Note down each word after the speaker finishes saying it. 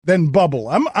than bubble.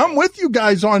 I'm with you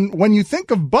guys on when you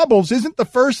think of bubbles, isn't the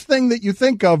first thing that you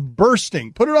think of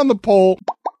bursting? Put it on the poll.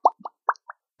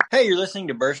 Hey, you're listening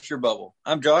to Burst Your Bubble.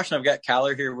 I'm Josh, and I've got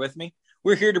Kyler here with me.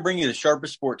 We're here to bring you the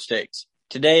sharpest sports takes.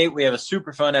 Today, we have a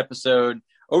super fun episode.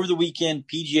 Over the weekend,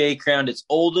 PGA crowned its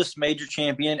oldest major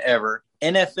champion ever.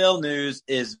 NFL news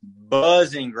is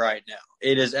buzzing right now.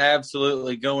 It is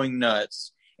absolutely going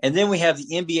nuts. And then we have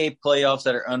the NBA playoffs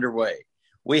that are underway.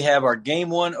 We have our Game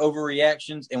 1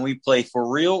 overreactions, and we play for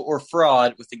real or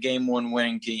fraud with the Game 1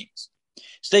 winning teams.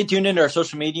 Stay tuned into our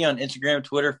social media on Instagram,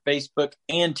 Twitter, Facebook,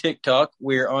 and TikTok.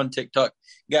 We're on TikTok.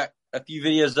 Got a few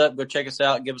videos up. Go check us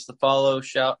out. Give us the follow.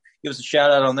 Give us a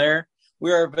shout out on there.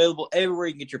 We are available everywhere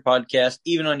you can get your podcast,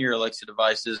 even on your Alexa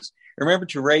devices. Remember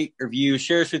to rate, review,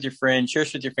 share us with your friends, share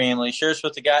us with your family, share us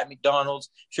with the guy at McDonald's,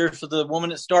 share us with the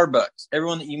woman at Starbucks.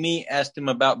 Everyone that you meet, ask them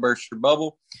about Burst Your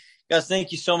Bubble. Guys,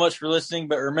 thank you so much for listening.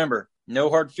 But remember, no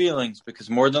hard feelings, because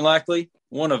more than likely,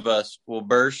 one of us will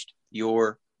burst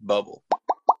your bubble.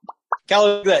 Cal,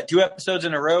 look at that. 2 episodes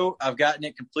in a row. I've gotten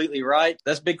it completely right.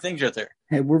 That's big things right there.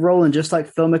 Hey, we're rolling just like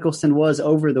Phil Mickelson was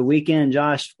over the weekend.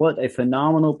 Josh, what a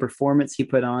phenomenal performance he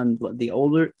put on. The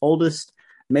oldest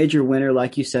major winner,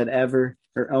 like you said, ever,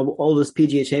 or oldest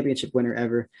PGA Championship winner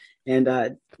ever.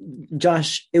 And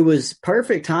Josh, it was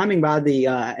perfect timing by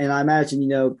and I imagine,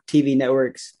 TV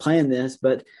networks playing this,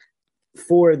 but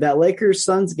for that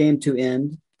Lakers-Suns game to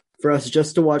end, for us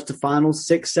just to watch the final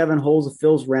 6-7 holes of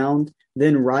Phil's round,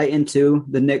 then right into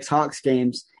the Knicks-Hawks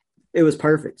games, it was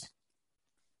perfect.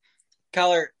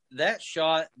 Kyler, that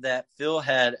shot that Phil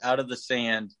had out of the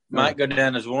sand might go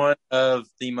down as one of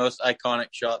the most iconic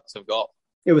shots of golf.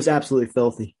 It was absolutely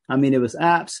filthy. I mean, it was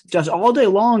just all day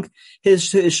long. His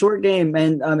short game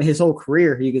and his whole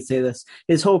career, you could say this.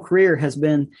 His whole career has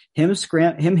been him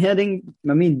hitting.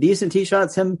 I mean, decent tee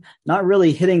shots. Him not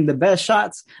really hitting the best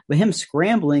shots, but him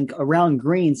scrambling around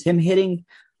greens. Him hitting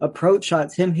approach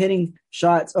shots. Him hitting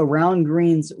shots around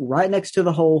greens right next to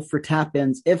the hole for tap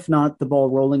ins, if not the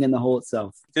ball rolling in the hole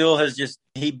itself. Phil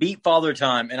he beat Father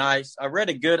Time. And I read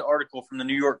a good article from the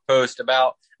New York Post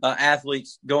about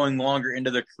athletes going longer into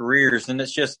their careers. And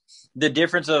it's just the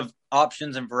difference of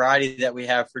options and variety that we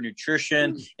have for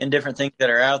nutrition and different things that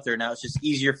are out there. Now it's just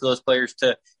easier for those players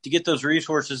to get those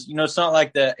resources. It's not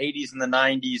like the 80s and the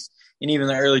 90s and even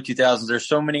the early 2000s. There's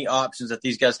so many options that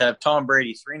these guys have. Tom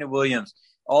Brady, Serena Williams,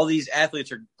 all these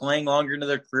athletes are playing longer into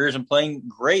their careers and playing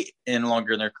great and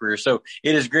longer in their careers. So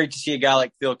it is great to see a guy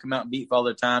like Phil come out and beat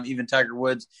Father Time. Even Tiger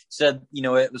Woods said,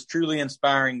 it was truly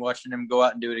inspiring watching him go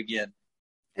out and do it again.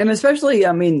 And especially,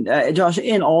 Josh,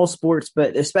 in all sports,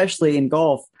 but especially in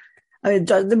golf,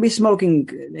 they'd be smoking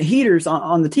heaters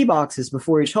on the tee boxes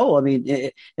before each hole. I mean,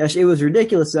 it was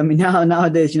ridiculous. I mean,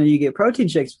 nowadays, you get protein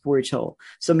shakes before each hole.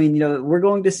 So, I mean, we're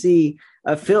going to see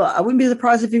Phil. I wouldn't be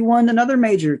surprised if he won another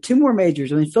major, 2 more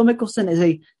majors. I mean, Phil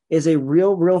Mickelson is a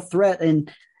real threat.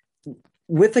 And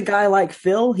with a guy like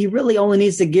Phil, he really only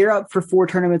needs to gear up for 4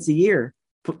 tournaments a year,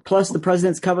 plus the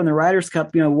President's Cup and the Ryder's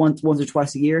Cup, once or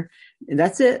twice a year. And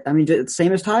that's it. I mean,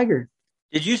 same as Tiger.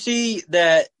 Did you see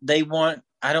that they want?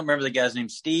 I don't remember the guy's name.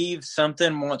 Steve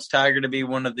something wants Tiger to be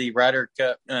one of the Ryder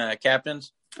Cup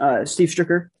captains. Steve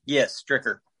Stricker. Yes,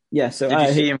 Stricker. Yeah. So did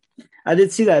you see him? I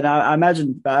did see that. I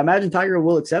imagine Tiger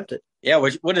will accept it. Yeah.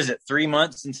 What is it? 3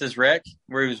 months since his wreck,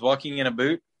 where he was walking in a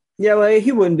boot. Yeah. Well,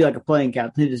 he wouldn't be like a playing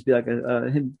captain. He'd just be like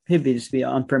he'd just be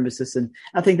on premises, and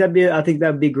I think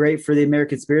that'd be great for the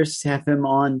American Spirits to have him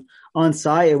on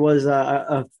site. It was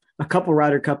a couple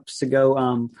Ryder Cups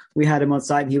ago. We had him on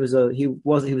site, and he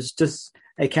was just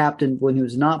a captain when he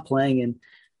was not playing,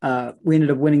 and we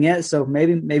ended up winning it. So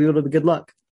maybe it'll be good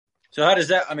luck. So how does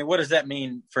that? I mean, what does that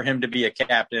mean for him to be a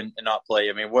captain and not play?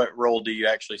 I mean, what role do you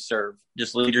actually serve?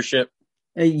 Just leadership?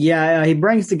 Yeah, he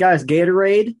brings the guys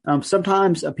Gatorade.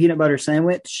 Sometimes a peanut butter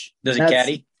sandwich. Does he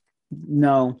caddy?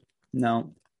 No.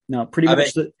 Pretty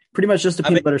much just the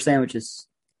peanut butter sandwiches.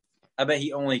 I bet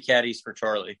he only caddies for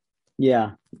Charlie.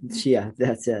 Yeah,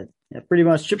 that's it. Yeah, pretty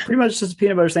much just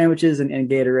peanut butter sandwiches and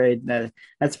Gatorade.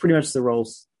 That's pretty much the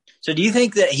roles. So do you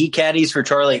think that he caddies for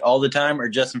Charlie all the time or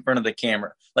just in front of the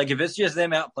camera? Like if it's just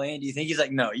them out playing, do you think he's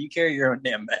like, no, you carry your own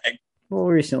damn bag? Well,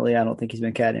 recently I don't think he's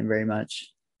been caddying very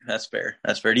much. That's fair.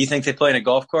 Do you think they play in a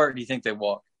golf cart or do you think they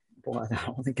walk? Boy, I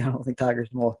don't think Tiger's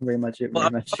walking very much.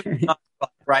 Not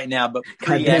right now, but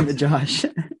Josh.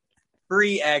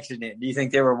 Pre-accident, do you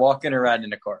think they were walking or riding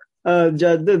in a cart?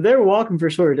 They're walking for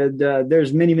sure.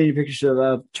 There's many pictures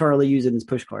of Charlie using his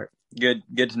push cart. Good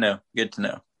to know.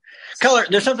 Color,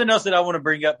 there's something else that I want to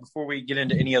bring up before we get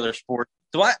into any other sport.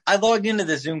 So I logged into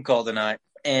the Zoom call tonight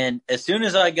And as soon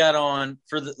as I got on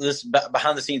for this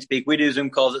behind the scenes speak, we do Zoom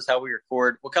calls. That's how we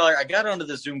record. Well, Kyler, I got onto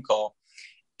the Zoom call,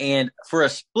 and for a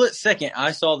split second,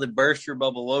 I saw the Burst Your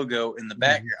Bubble logo in the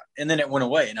background, and then it went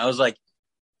away. And I was like,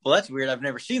 well, that's weird. I've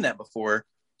never seen that before.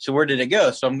 So where did it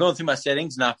go? So I'm going through my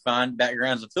settings, and I find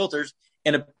backgrounds and filters,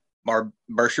 and our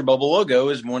Burst Your Bubble logo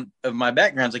is one of my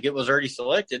backgrounds. Like, it was already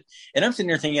selected. And I'm sitting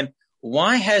there thinking,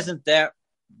 why hasn't that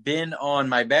been on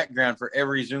my background for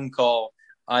every Zoom call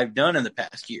I've done in the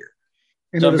past year?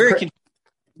 So I'm very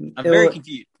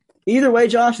confused. Either way,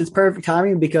 Josh, it's perfect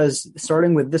timing because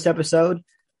starting with this episode,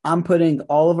 I'm putting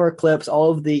all of our clips,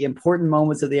 all of the important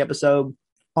moments of the episode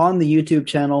on the YouTube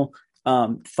channel.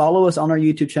 Follow us on our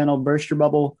YouTube channel, Burst Your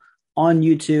Bubble on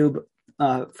YouTube.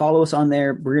 Follow us on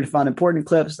there. We're going to find important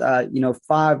clips, 5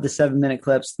 to 7 minute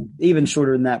clips, even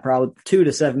shorter than that, probably 2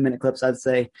 to 7 minute clips, I'd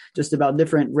say, just about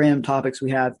different random topics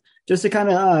we have, just to kind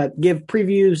of give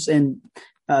previews and,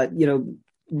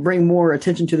 bring more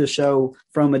attention to the show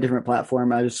from a different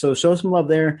platform. So show some love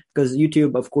there because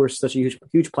YouTube, of course, such a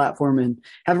huge platform and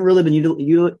haven't really been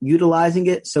utilizing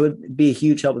it. So it'd be a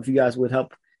huge help if you guys would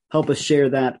help us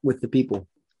share that with the people.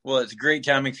 Well, it's great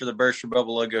timing for the Burst Your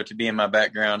Bubble logo to be in my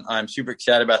background. I'm super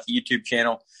excited about the YouTube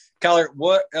channel. Kyler,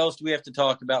 what else do we have to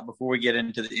talk about before we get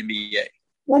into the NBA?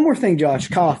 One more thing, Josh,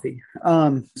 coffee.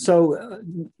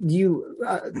 You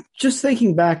just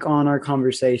thinking back on our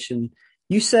conversation,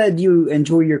 you said you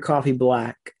enjoy your coffee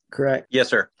black, correct? Yes,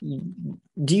 sir.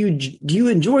 Do you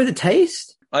enjoy the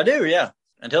taste? I do, yeah,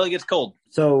 until it gets cold.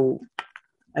 So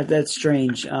that's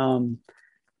strange. Well,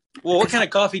 what kind of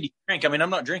coffee do you drink? I mean, I'm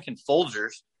not drinking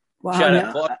Folgers. Well,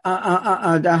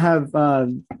 I have.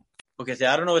 Okay, so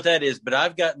I don't know what that is, but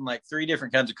I've gotten like 3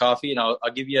 different kinds of coffee, and I'll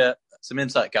give you some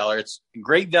insight, Kyler. It's a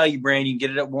great value brand. You can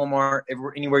get it at Walmart,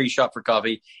 anywhere you shop for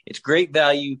coffee. It's great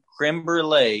value, creme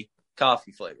brulee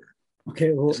coffee flavor.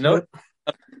 Okay, well,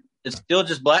 it's still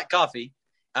just black coffee.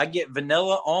 I get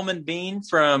vanilla almond bean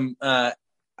from I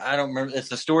don't remember.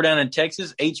 It's a store down in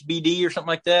Texas, HBD or something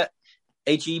like that.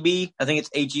 HEB, I think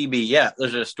it's HEB. Yeah,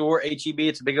 there's a store, HEB.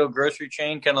 It's a big old grocery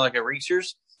chain, kind of like a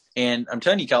Reese's. And I'm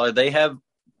telling you, Kyler, they have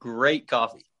great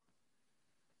coffee.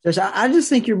 Josh, I just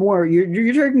think you're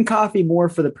drinking coffee more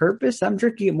for the purpose. I'm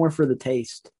drinking it more for the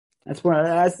taste. That's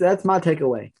my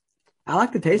takeaway. I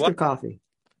like the taste of coffee,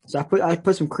 so I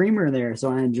put some creamer in there,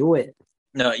 so I enjoy it.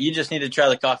 No, you just need to try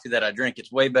the coffee that I drink.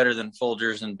 It's way better than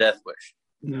Folgers and Death Wish.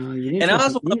 No, you need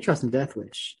to trust in Death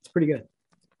Wish. It's pretty good.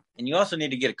 And you also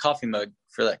need to get a coffee mug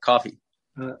for that coffee.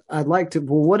 I'd like to.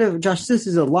 Well, what if, Josh, this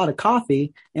is a lot of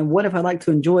coffee, and what if I'd like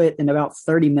to enjoy it in about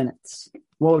 30 minutes?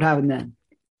 What would happen then?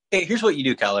 Hey, here's what you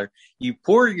do, Kyler. You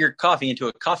pour your coffee into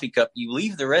a coffee cup. You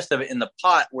leave the rest of it in the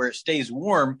pot where it stays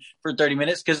warm for 30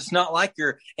 minutes because it's not like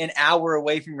you're an hour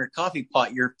away from your coffee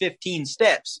pot. You're 15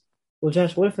 steps. Well,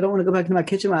 Josh, what if I don't want to go back to my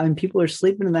kitchen? I mean, people are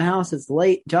sleeping in the house. It's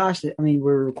late. Josh, I mean,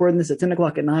 we're recording this at 10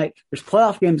 o'clock at night. There's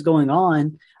playoff games going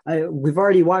on. We've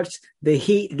already watched the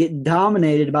Heat get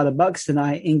dominated by the Bucks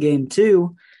tonight in Game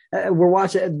 2. We're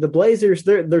watching the Blazers.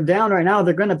 They're down right now.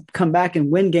 They're going to come back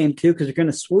and win Game 2 because they're going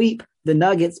to sweep the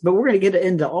Nuggets. But we're going to get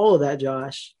into all of that,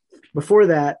 Josh. Before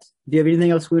that, do you have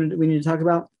anything else we need to talk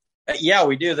about? Yeah,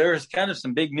 we do. There's kind of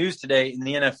some big news today in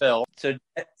the NFL. So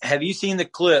have you seen the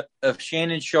clip of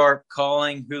Shannon Sharpe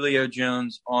calling Julio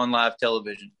Jones on live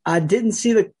television? I didn't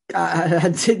see the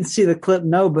clip,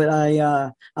 no, but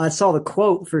I saw the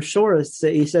quote for sure.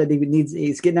 He said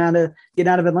he's getting out of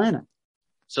Atlanta.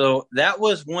 So that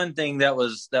was one thing that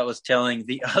was telling.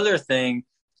 The other thing,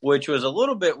 which was a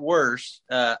little bit worse,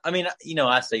 I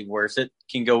say worse. It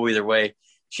can go either way.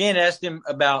 Shannon asked him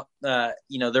about, there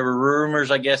were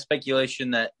rumors, I guess,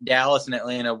 speculation that Dallas and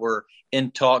Atlanta were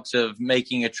in talks of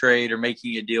making a trade or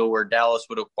making a deal where Dallas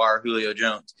would acquire Julio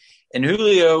Jones. And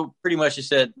Julio pretty much just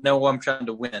said, no, I'm trying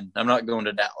to win. I'm not going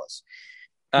to Dallas.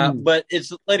 But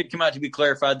it's later come out to be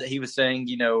clarified that he was saying,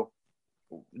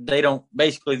 they don't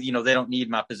need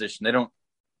my position.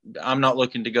 I'm not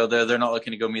looking to go there. They're not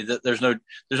looking to go me. There's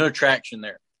no traction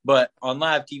there. But on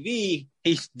live TV,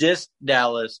 he dissed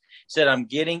Dallas, said, I'm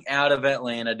getting out of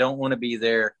Atlanta, don't want to be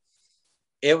there.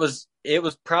 It was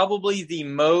probably the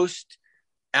most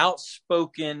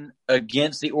outspoken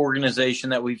against the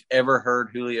organization that we've ever heard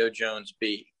Julio Jones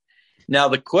be. Now,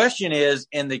 the question is,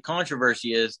 and the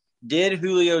controversy is, did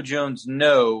Julio Jones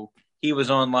know he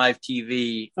was on live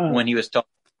TV when he was talking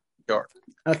to Sharpe?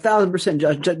 1,000%,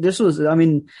 Judge. This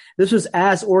was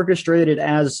as orchestrated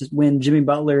as when Jimmy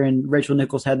Butler and Rachel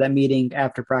Nichols had that meeting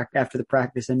after the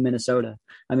practice in Minnesota.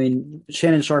 I mean,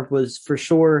 Shannon Sharpe was for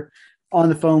sure on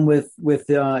the phone with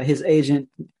his agent,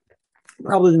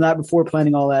 probably the night before,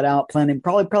 planning all that out,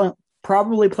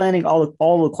 probably planning all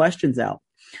the questions out.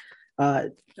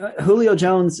 Julio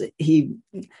Jones,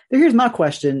 here's my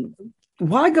question.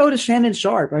 Why go to Shannon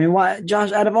Sharp? I mean, why,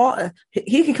 Josh, out of all,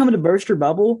 he could come to Burst Your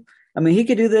Bubble. I mean, he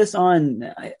could do this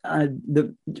on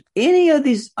any of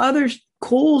these other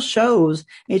cool shows,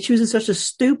 and he chooses such a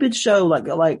stupid show like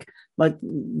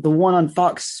the one on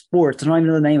Fox Sports. I don't even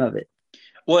know the name of it.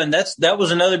 Well, and that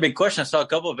was another big question. I saw a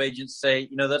couple of agents say,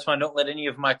 that's why I don't let any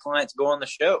of my clients go on the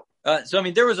show. So, I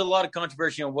mean, there was a lot of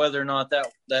controversy on whether or not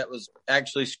that was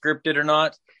actually scripted or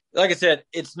not. Like I said,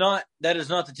 that is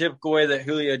not the typical way that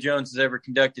Julio Jones has ever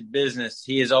conducted business.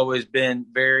 He has always been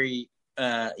very,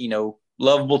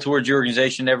 lovable towards the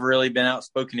organization, never really been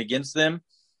outspoken against them.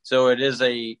 So it is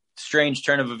a strange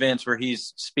turn of events where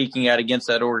he's speaking out against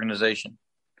that organization.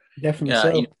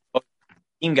 Definitely so.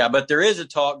 Team guy, but there is a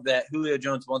talk that Julio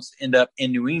Jones wants to end up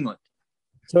in New England.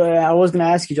 So I was going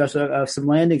to ask you, Josh, some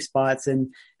landing spots,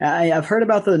 and I've heard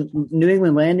about the New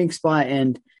England landing spot,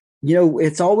 and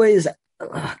it's always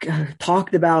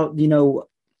talked about,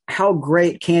 how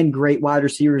great wide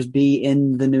receivers be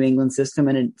in the New England system,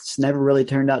 and it's never really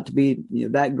turned out to be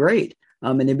that great.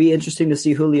 And it'd be interesting to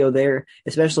see Julio there,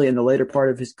 especially in the later part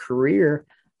of his career.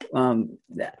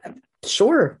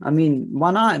 Sure, I mean,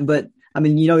 why not? But I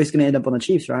mean, he's going to end up on the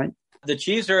Chiefs, right? The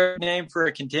Chiefs are named for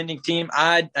a contending team.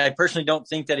 I personally don't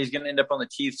think that he's going to end up on the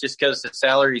Chiefs just because the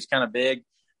salary is kind of big.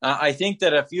 I think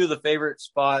that a few of the favorite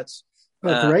spots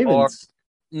the Ravens.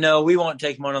 No, we won't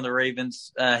take him on the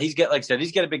Ravens. He's got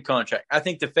a big contract. I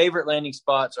think the favorite landing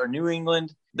spots are New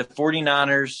England, the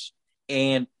 49ers,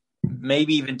 and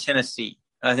maybe even Tennessee.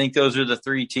 I think those are the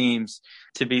three teams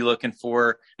to be looking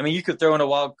for. I mean, you could throw in a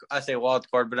wild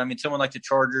card, but I mean, someone like the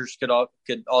Chargers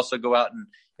could also go out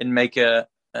and make a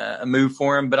move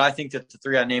for him. But I think that the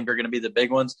three I named are going to be the big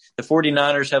ones. The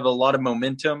 49ers have a lot of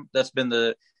momentum. That's been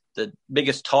the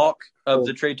biggest talk of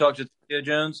the trade talks with Julio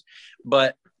Jones.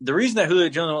 But the reason that Julio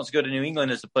Jones wants to go to New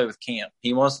England is to play with Cam.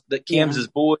 Cam's his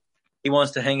boy. He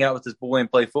wants to hang out with his boy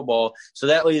and play football. So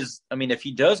that leaves, I mean, if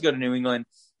he does go to New England,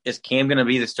 is Cam going to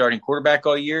be the starting quarterback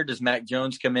all year? Does Mac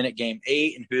Jones come in at game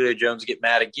 8 and Julio Jones get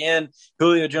mad again?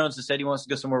 Julio Jones has said he wants to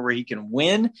go somewhere where he can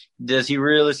win. Does he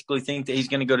realistically think that he's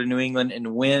going to go to New England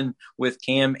and win with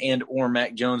Cam and or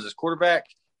Mac Jones as quarterback?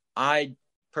 I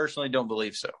personally don't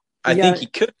believe so. I think he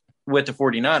could with the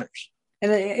 49ers.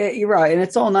 And you're right. And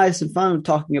it's all nice and fun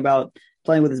talking about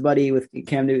playing with his buddy, with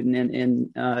Cam Newton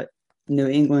in New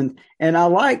England. And I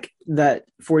like that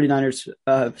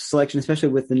 49ers selection, especially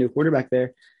with the new quarterback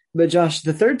there. But Josh,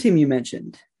 the third team you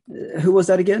mentioned, who was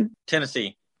that again?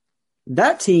 Tennessee.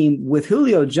 That team with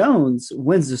Julio Jones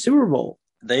wins the Super Bowl.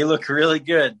 They look really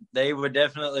good. They would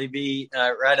definitely be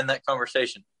right in that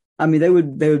conversation. I mean, they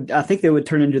would. I think they would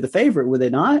turn into the favorite, would they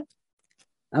not?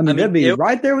 I mean they'd be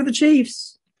right there with the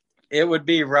Chiefs. It would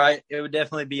be right. It would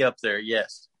definitely be up there.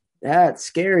 Yes. That's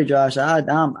scary, Josh.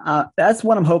 That's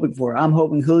what I'm hoping for. I'm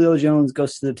hoping Julio Jones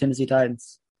goes to the Tennessee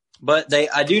Titans. But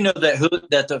I do know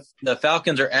that the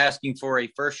Falcons are asking for a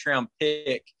first-round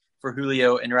pick for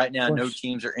Julio, and right now no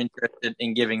teams are interested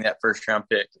in giving that first-round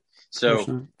pick.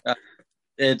 So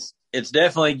it's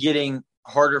definitely getting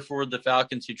harder for the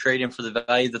Falcons to trade him for the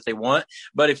value that they want.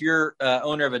 But if you're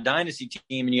owner of a dynasty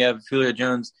team and you have Julio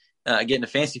Jones getting to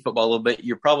fantasy football a little bit,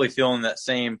 you're probably feeling that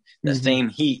same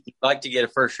heat. You'd like to get a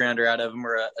first-rounder out of him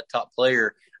or a top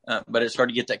player, but it's hard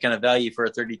to get that kind of value for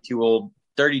a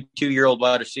 32-year-old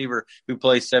wide receiver who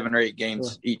plays 7 or 8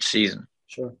 games each season.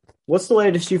 Sure. What's the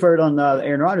latest you've heard on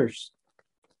Aaron Rodgers?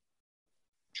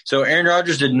 So Aaron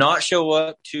Rodgers did not show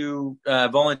up to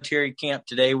voluntary camp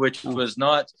today, which was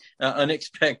not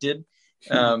unexpected.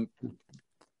 There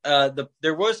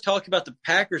was talk about the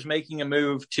Packers making a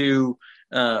move to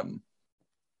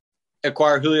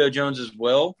acquire Julio Jones as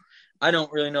well. I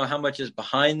don't really know how much is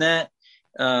behind that.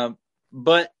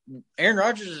 But Aaron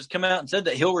Rodgers has come out and said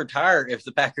that he'll retire if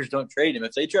the Packers don't trade him.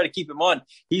 If they try to keep him on,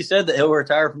 he said that he'll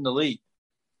retire from the league.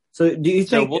 So do you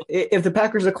think if the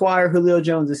Packers acquire Julio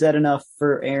Jones, is that enough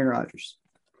for Aaron Rodgers?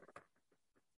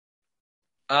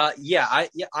 I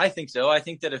think so. I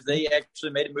think that if they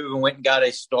actually made a move and went and got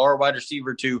a star wide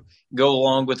receiver to go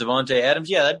along with Davante Adams,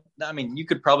 you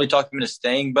could probably talk him into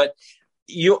staying. But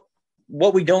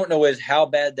what we don't know is how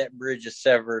bad that bridge is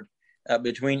severed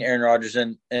between Aaron Rodgers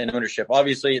and ownership.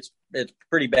 Obviously, it's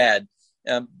pretty bad.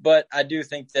 But I do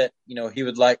think that he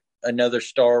would like another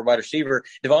star wide receiver.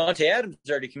 Davante Adams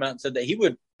already come out and said that he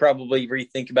would probably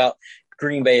rethink about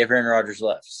Green Bay if Aaron Rodgers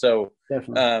left. So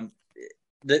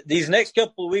these next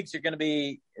couple of weeks are going to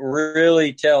be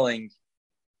really telling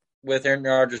with Aaron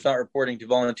Rodgers not reporting to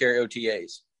voluntary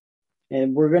OTAs.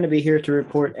 And we're going to be here to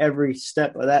report every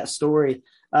step of that story.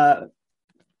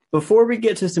 Before we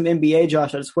get to some NBA,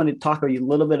 Josh, I just wanted to talk a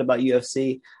little bit about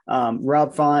UFC.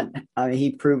 Rob Font,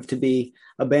 he proved to be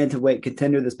a bantamweight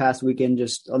contender this past weekend,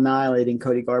 just annihilating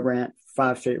Cody Garbrandt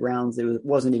 5 straight rounds. It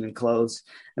wasn't even close.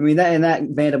 I mean, that in that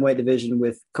bantamweight division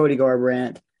with Cody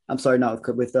Garbrandt,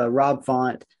 with Rob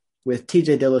Font, with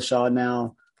TJ Dillashaw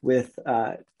now, with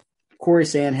Corey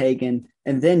Sandhagen,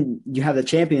 and then you have the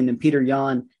champion in Peter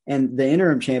Yan and the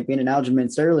interim champion in Aljamain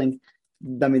Sterling.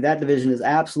 I mean, that division is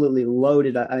absolutely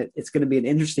loaded. It's going to be an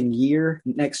interesting year,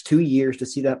 next 2 years, to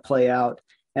see that play out.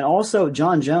 And also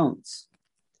John Jones.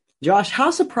 Josh,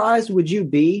 how surprised would you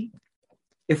be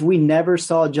if we never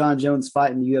saw John Jones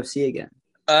fight in the UFC again?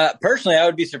 Personally, I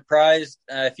would be surprised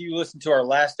if you listen to our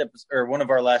last episode, or one of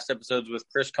our last episodes with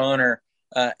Chris Connor.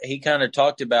 He kind of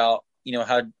talked about,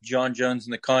 how John Jones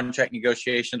and the contract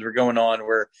negotiations were going on,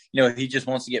 where, he just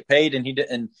wants to get paid.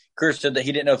 And Chris said that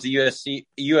he didn't know if the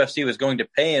UFC was going to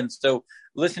pay him. So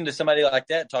listen to somebody like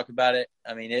that talk about it.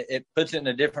 I mean, it puts it in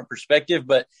a different perspective.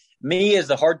 But me, as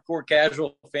the hardcore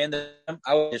casual fan,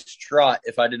 I would be distraught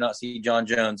if I did not see John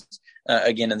Jones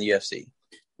again in the UFC.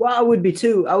 Well, I would be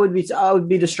too. I would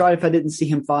be distraught if I didn't see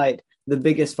him fight the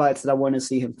biggest fights that I want to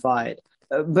see him fight.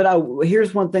 But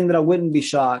here's one thing that I wouldn't be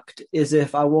shocked is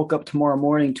if I woke up tomorrow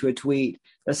morning to a tweet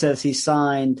that says he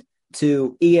signed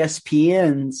to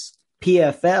ESPN's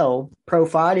PFL, Pro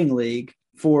Fighting League,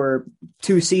 for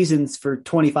 2 seasons for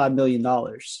 $25 million.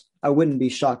 I wouldn't be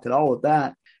shocked at all with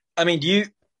that. I mean,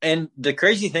 and the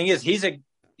crazy thing is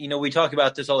we talk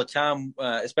about this all the time,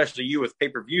 especially you with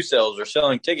pay-per-view sales or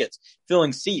selling tickets,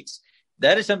 filling seats.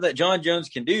 That is something that John Jones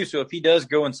can do. So if he does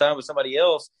go and sign with somebody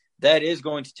else, that is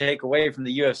going to take away from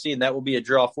the UFC, and that will be a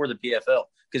draw for the PFL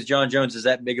because John Jones is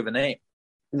that big of a name.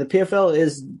 And the PFL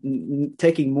is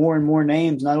taking more and more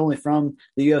names, not only from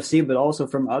the UFC, but also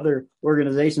from other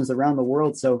organizations around the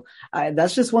world. So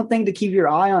that's just one thing to keep your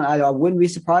eye on. I wouldn't be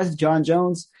surprised if John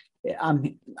Jones –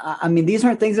 I mean, these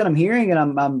aren't things that I'm hearing, and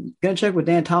I'm going to check with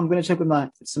Dan Tom. I'm going to check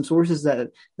with some sources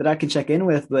that I can check in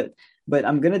with, but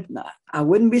I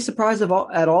wouldn't be surprised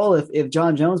at all if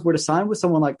John Jones were to sign with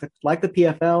someone like the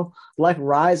PFL, like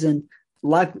Rizin,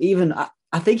 like even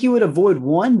I think he would avoid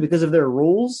one because of their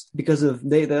rules, because of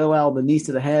they allow the knees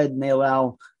to the head and they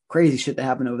allow crazy shit to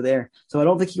happen over there. So I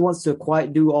don't think he wants to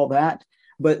quite do all that.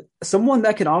 But someone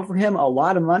that could offer him a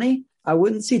lot of money, I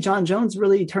wouldn't see John Jones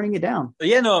really turning it down.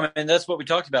 Yeah, no, I mean, that's what we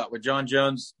talked about with John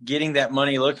Jones getting that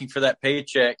money, looking for that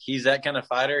paycheck. He's that kind of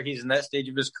fighter. He's in that stage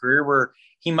of his career where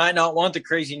he might not want the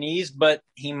crazy knees, but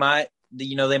he might,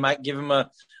 they might give him a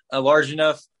large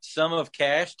enough sum of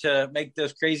cash to make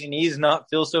those crazy knees not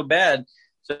feel so bad.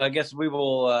 So I guess we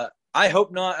will, I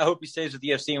hope not. I hope he stays with the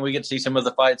UFC and we get to see some of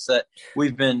the fights that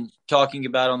we've been talking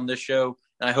about on this show.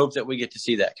 And I hope that we get to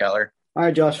see that, Kyler. All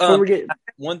right, Josh, before we get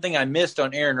 – one thing I missed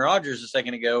on Aaron Rodgers a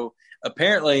second ago,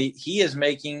 apparently he is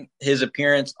making his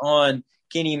appearance on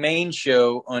Kenny Mayne's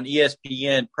show on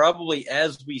ESPN probably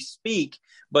as we speak.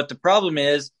 But the problem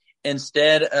is,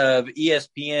 instead of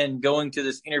ESPN going to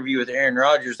this interview with Aaron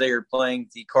Rodgers, they are playing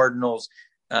the Cardinals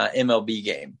MLB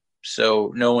game.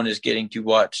 So no one is getting to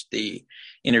watch the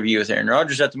interview with Aaron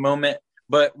Rodgers at the moment.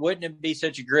 But wouldn't it be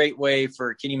such a great way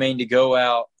for Kenny Mayne to go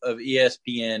out of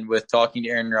ESPN with talking to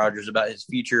Aaron Rodgers about his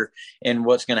future and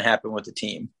what's going to happen with the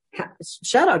team?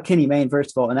 Shout out Kenny Mayne,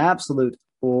 first of all, an absolute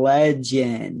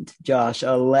legend, Josh,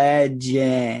 a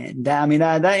legend. I mean,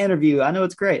 that interview, I know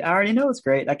it's great. I already know it's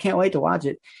great. I can't wait to watch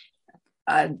it.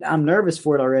 I'm nervous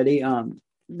for it already.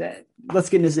 Let's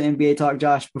get into the NBA talk,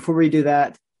 Josh. Before we do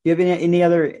that, do you have any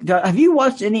other – have you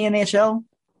watched any NHL?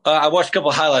 I watched a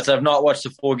couple of highlights. I've not watched the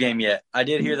full game yet. I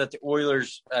did hear that the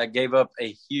Oilers gave up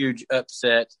a huge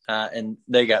upset and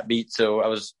they got beat, so I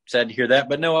was sad to hear that.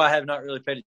 But no, I have not really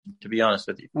paid attention, to be honest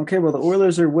with you. Okay, well, the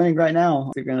Oilers are winning right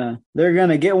now. They're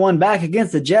gonna get one back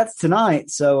against the Jets tonight,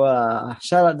 so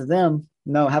shout out to them.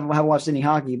 No, haven't watched any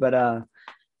hockey, but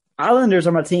Islanders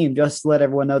are my team. Just to let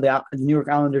everyone know, the New York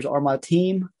Islanders are my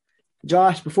team.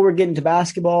 Josh, before we get into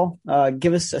basketball,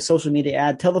 give us a social media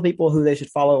ad. Tell the people who they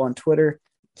should follow on Twitter.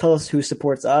 Tell us who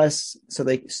supports us so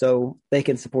they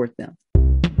can support them.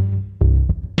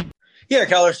 Yeah,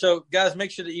 Kyler. So, guys,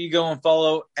 make sure that you go and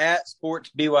follow at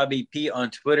SportsBYBP on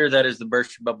Twitter. That is the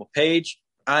Burst Your Bubble page.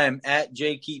 I am at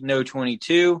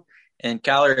JKeaton022, and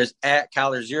Kyler is at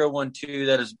Kyler012.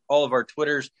 That is all of our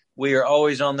Twitters. We are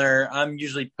always on there. I'm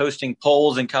usually posting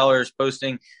polls, and Kyler is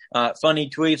posting funny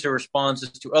tweets or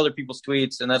responses to other people's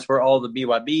tweets, and that's where all the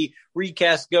BYB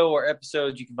recasts go, or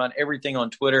episodes. You can find everything on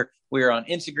Twitter. We are on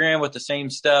Instagram with the same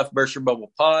stuff, Burst Your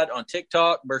Bubble Pod. On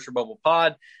TikTok, Burst Your Bubble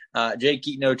Pod.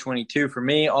 JKeaton022 for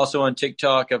me. Also on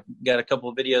TikTok, I've got a couple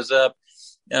of videos up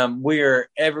We are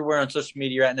everywhere on social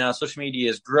media right now. Social media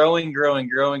is growing.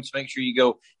 So make sure you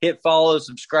go hit follow,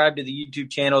 subscribe to the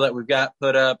YouTube channel that we've got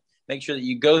put up. Make sure that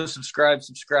you go subscribe,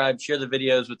 share the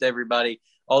videos with everybody.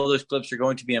 All of those clips are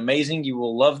going to be amazing. You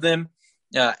will love them.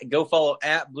 Go follow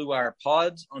at Blue Wire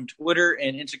Pods on Twitter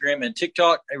and Instagram and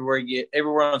TikTok.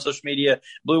 Everywhere on social media.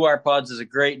 Blue Wire Pods is a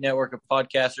great network of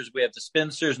podcasters. We have the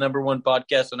Spencer's #1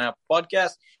 podcast on Apple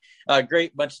Podcasts. A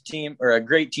great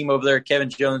team over there. Kevin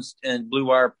Jones and Blue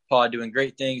Wire Pod doing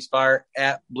great things. Fire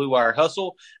at Blue Wire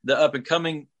Hustle, the up and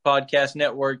coming podcast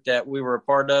network that we were a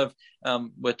part of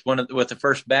with the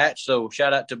first batch. So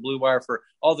shout out to Blue Wire for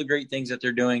all the great things that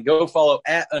they're doing. Go follow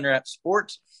at Unwrapped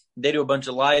Sports. They do a bunch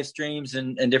of live streams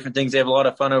and different things. They have a lot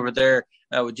of fun over there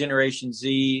with Generation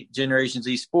Z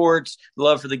Sports,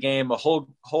 Love for the Game, a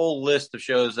whole list of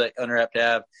shows that Unwrapped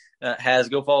has.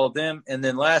 Go follow them. And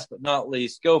then last but not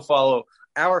least, go follow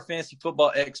our fantasy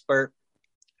football expert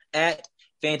at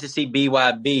Fantasy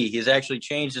BYB. He's actually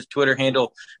changed his Twitter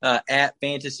handle at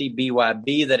Fantasy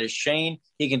BYB. That is Shane.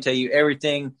 He can tell you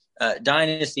everything.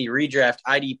 Dynasty, redraft,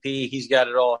 IDP. He's got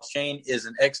it all. Shane is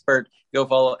an expert. Go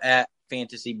follow at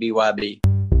Fantasy BYB.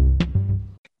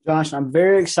 Josh, I'm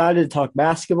very excited to talk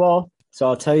basketball. So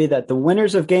I'll tell you that the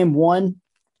winners of game one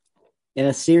in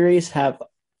a series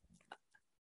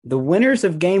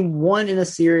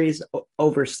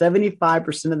over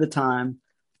 75% of the time.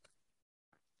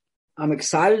 I'm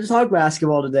excited to talk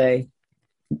basketball today.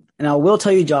 And I will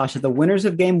tell you, Josh, that the winners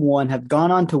of game one have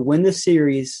gone on to win the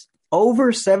series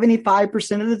over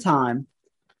 75% of the time.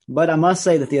 But I must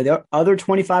say that the other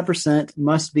 25%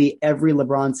 must be every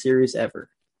LeBron series ever.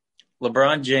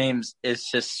 LeBron James is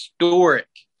historic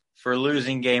for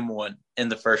losing game one in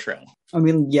the first round. I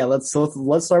mean, yeah, let's start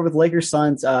with Lakers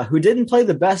Suns, who didn't play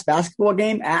the best basketball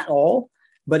game at all,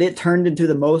 but it turned into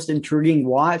the most intriguing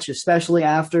watch, especially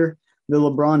after the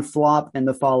LeBron flop and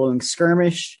the following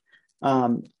skirmish. AD,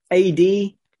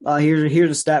 here's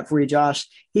a stat for you, Josh.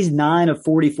 He's 9 of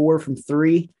 44 from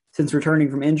three since returning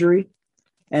from injury.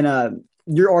 And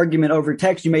your argument over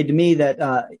text you made to me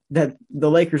that the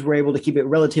Lakers were able to keep it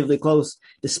relatively close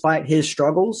despite his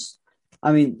struggles.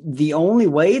 I mean, the only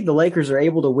way the Lakers are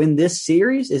able to win this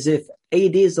series is if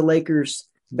AD is the Lakers'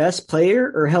 best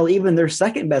player or hell, even their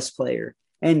second best player.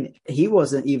 And he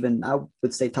wasn't even, I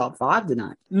would say, top 5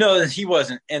 tonight. No, he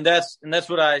wasn't. And that's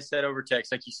what I said over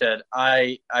text. Like you said,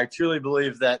 I truly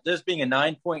believe that this being a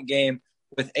 9-point game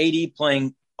with AD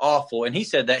playing awful. And he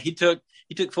said that he took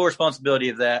full responsibility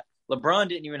of that. LeBron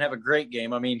didn't even have a great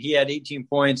game. I mean, he had 18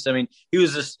 points. I mean, he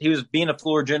was being a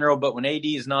floor general, but when AD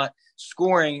is not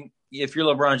scoring, if you're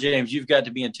LeBron James, you've got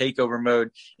to be in takeover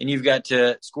mode and you've got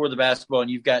to score the basketball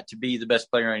and you've got to be the best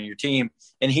player on your team.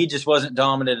 And he just wasn't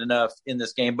dominant enough in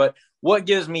this game. But what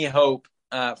gives me hope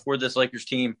for this Lakers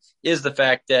team is the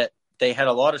fact that they had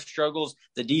a lot of struggles.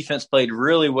 The defense played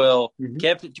really well,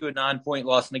 kept it to a 9-point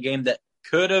loss in a game that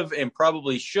could have and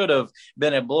probably should have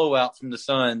been a blowout from the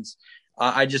Suns.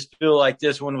 I just feel like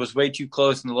this one was way too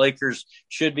close, and the Lakers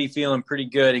should be feeling pretty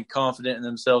good and confident in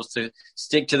themselves to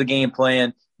stick to the game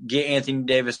plan, get Anthony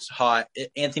Davis hot.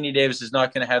 Anthony Davis is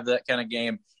not going to have that kind of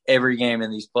game every game in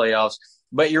these playoffs.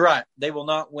 But you're right. They will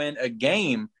not win a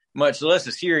game, much less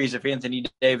a series, if Anthony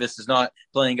Davis is not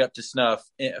playing up to snuff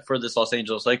for this Los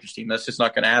Angeles Lakers team. That's just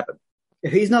not going to happen.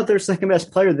 If he's not their second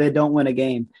best player, they don't win a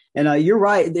game. And you're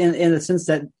right in the sense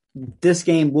that this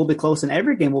game will be close and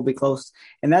every game will be close.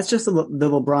 And that's just the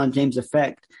LeBron James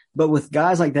effect. But with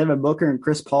guys like Devin Booker and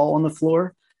Chris Paul on the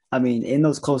floor, I mean, in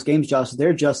those close games, Josh,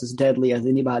 they're just as deadly as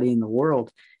anybody in the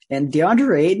world. And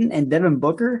DeAndre Ayton and Devin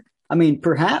Booker, I mean,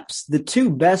 perhaps the two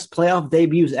best playoff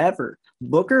debuts ever.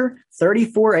 Booker,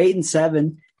 34, 8, and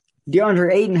 7.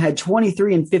 DeAndre Ayton had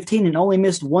 23 and 15 and only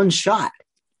missed one shot.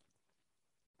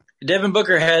 Devin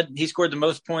Booker he scored the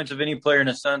most points of any player in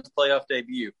a Suns playoff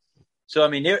debut. So, I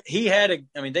mean,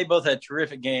 they both had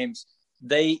terrific games.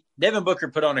 Devin Booker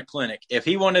put on a clinic. If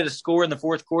he wanted to score in the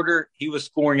fourth quarter, he was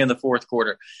scoring in the fourth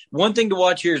quarter. One thing to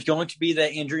watch here is going to be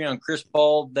that injury on Chris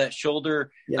Paul, that shoulder.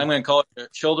 Yeah. I'm going to call it a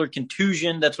shoulder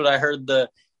contusion. That's what I heard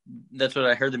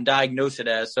them diagnose it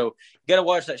as. So you got to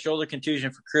watch that shoulder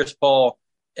contusion for Chris Paul,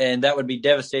 and that would be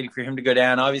devastating for him to go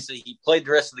down. Obviously, he played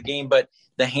the rest of the game, but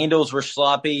the handles were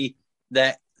sloppy.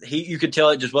 You could tell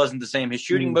it just wasn't the same. His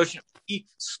shooting motion, he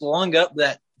slung up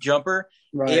that jumper.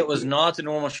 Right. It was not the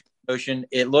normal motion.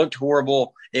 It looked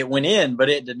horrible. It went in, but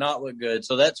it did not look good.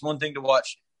 So that's one thing to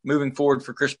watch moving forward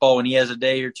for Chris Paul when he has a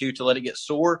day or two to let it get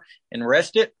sore and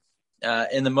rest it.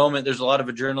 In the moment, there's a lot of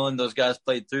adrenaline. Those guys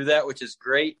played through that, which is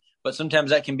great. But sometimes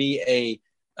that can be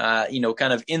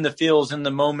kind of in the feels, in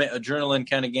the moment, adrenaline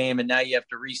kind of game, and now you have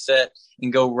to reset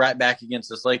and go right back against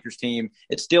this Lakers team.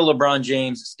 It's still LeBron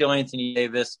James. It's still Anthony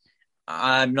Davis.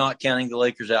 I'm not counting the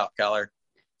Lakers out, Kyler.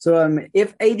 So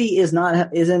if AD isn't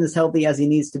as healthy as he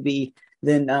needs to be,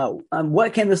 then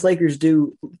what can this Lakers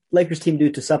team do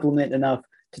to supplement enough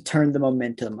to turn the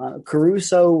momentum?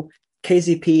 Caruso,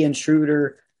 KCP, and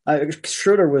Schroeder.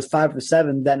 Schroeder was 5 for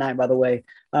 7 that night, by the way.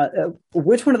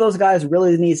 Which one of those guys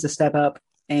really needs to step up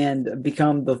and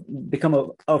become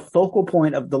a focal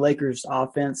point of the Lakers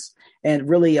offense and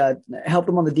really help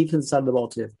them on the defensive side of the ball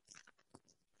too?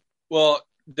 Well,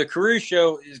 the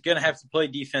Caruso is going to have to play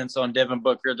defense on Devin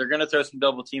Booker. They're going to throw some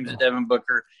double teams at Devin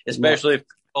Booker, especially if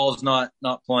Paul's not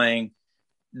playing.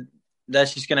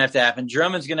 That's just going to have to happen.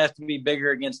 Drummond's going to have to be bigger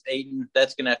against Ayton.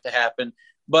 That's going to have to happen.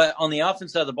 But on the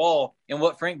offense side of the ball, and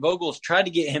what Frank Vogel's tried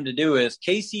to get him to do is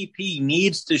KCP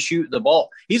needs to shoot the ball.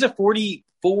 He's a 44%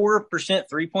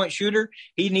 three-point shooter.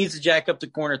 He needs to jack up the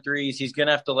corner threes. He's going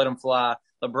to have to let him fly.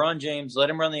 LeBron James, let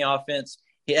him run the offense.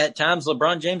 At times,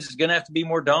 LeBron James is going to have to be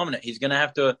more dominant. He's going to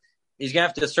have to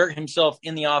assert himself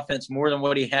in the offense more than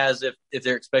what he has if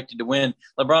they're expected to win.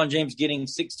 LeBron James getting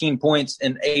 16 points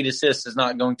and 8 assists is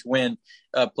not going to win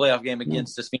a playoff game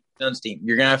against this Phoenix Suns team.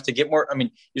 You're going to have to get more. I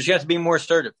mean, you just have to be more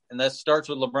assertive, and that starts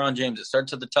with LeBron James. It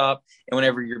starts at the top, and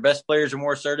whenever your best players are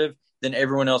more assertive, then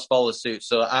everyone else follows suit.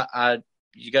 So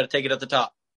you got to take it at the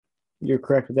top. You're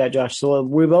correct with that, Josh. So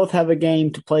we both have a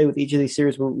game to play with each of these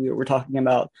series. We're talking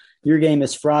about your game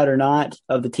is fraud or not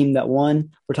of the team that won.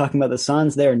 We're talking about the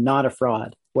Suns. They're not a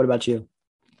fraud. What about you?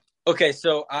 Okay,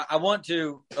 so I want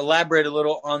to elaborate a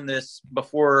little on this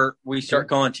before we start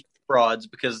calling teams frauds,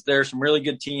 because there are some really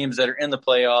good teams that are in the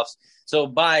playoffs. So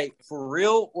by for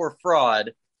real or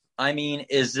fraud, I mean,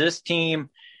 is this team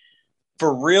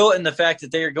for real in the fact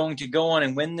that they are going to go on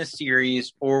and win this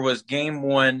series, or was game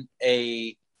one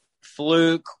a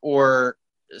fluke, or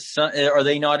are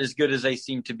they not as good as they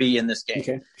seem to be in this game?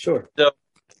 Okay, sure. So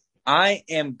I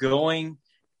am going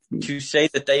to say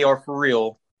that they are for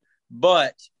real,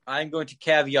 but I'm going to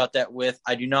caveat that with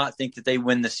I do not think that they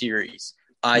win the series.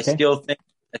 I still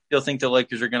think the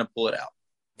Lakers are going to pull it out.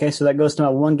 Okay, so that goes to my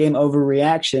one game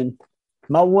overreaction.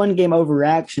 My one game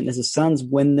overreaction is the Suns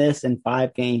win this in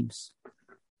 5 games.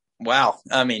 Wow,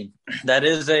 I mean that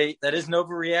is an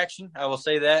overreaction. I will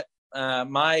say that.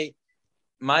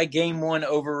 My game one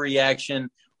overreaction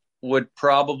would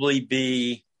probably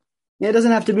be. Yeah, it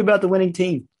doesn't have to be about the winning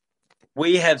team.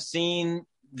 We have seen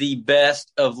the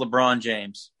best of LeBron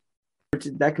James.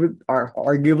 That could be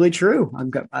arguably true.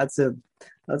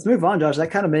 Let's move on, Josh. That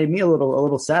kind of made me a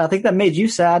little sad. I think that made you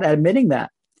sad admitting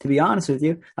that, to be honest with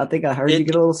you. I think I heard you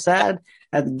get a little sad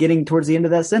at getting towards the end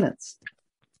of that sentence.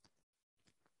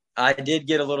 I did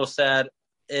get a little sad.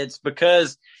 It's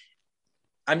because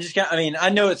I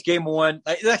know it's game one.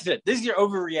 Like I said, this is your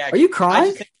overreaction. Are you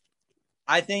crying?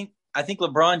 I think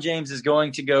LeBron James is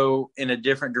going to go in a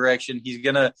different direction. He's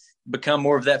going to become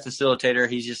more of that facilitator.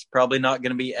 He's just probably not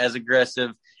going to be as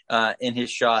aggressive in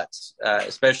his shots,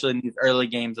 especially in these early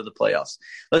games of the playoffs.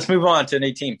 Let's move on to a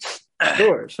new team.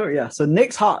 Sure, yeah. So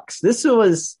Knicks Hawks. This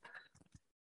was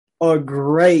a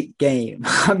great game.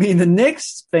 I mean, the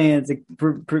Knicks fans,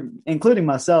 including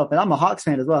myself, and I'm a Hawks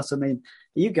fan as well. So I mean,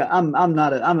 I'm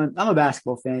a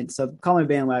basketball fan. So call me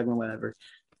bandwagon, whatever.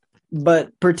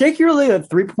 But particularly the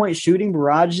 3-point shooting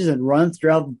barrages and runs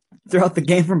throughout the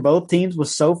game from both teams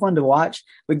was so fun to watch.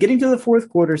 But getting to the fourth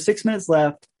quarter, 6 minutes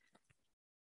left,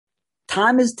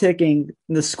 time is ticking.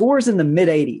 The score is in the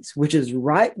mid-80s, which is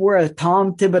right where a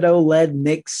Tom Thibodeau-led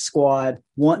Knicks squad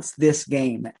wants this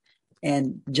game.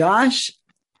 And Josh,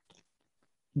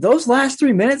 those last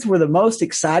 3 minutes were the most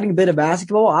exciting bit of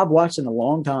basketball I've watched in a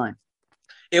long time.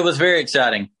 It was very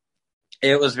exciting.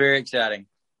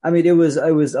 I mean, it was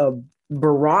a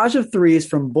barrage of threes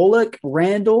from Bullock,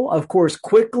 Randall, of course,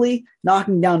 quickly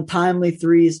knocking down timely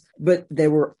threes, but they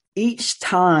were each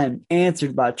time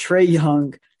answered by Trae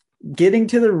Young getting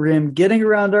to the rim, getting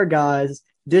around our guys,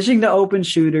 dishing to open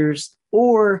shooters,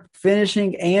 or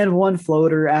finishing and one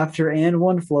floater after and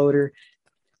one floater.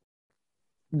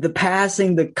 The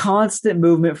passing, the constant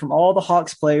movement from all the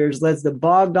Hawks players led to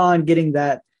Bogdan getting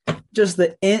that just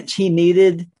the inch he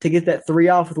needed to get that three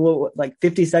off with like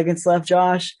 50 seconds left,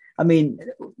 Josh. I mean,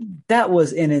 that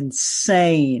was an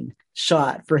insane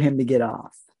shot for him to get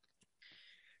off.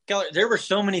 Keller, there were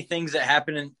so many things that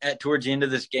happened towards the end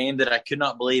of this game that I could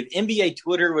not believe. NBA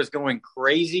Twitter was going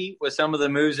crazy with some of the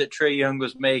moves that Trae Young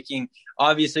was making.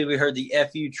 Obviously, we heard the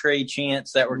FU Trae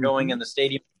chants that were going in the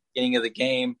stadium at the beginning of the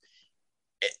game.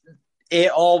 it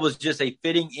all was just a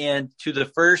fitting end to the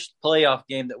first playoff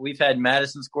game that we've had in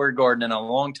Madison Square Garden in a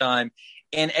long time.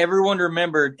 And everyone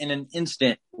remembered in an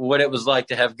instant what it was like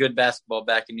to have good basketball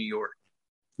back in New York.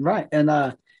 Right. And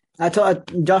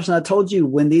Josh and I told you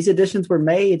when these additions were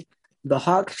made, the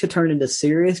Hawks could turn into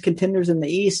serious contenders in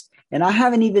the East. And I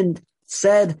haven't even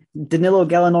said Danilo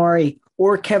Gallinari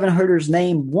or Kevin Huerter's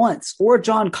name once, or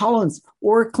John Collins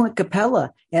or Clint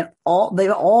Capella. And they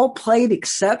all played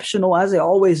exceptional as they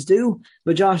always do.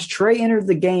 But Josh, Trey entered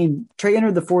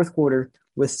the fourth quarter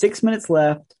with 6 minutes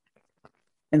left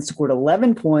and scored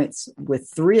 11 points with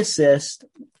 3 assists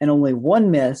and only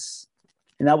 1 miss.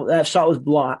 And that shot was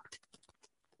blocked.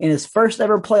 In his first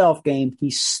ever playoff game, he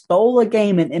stole a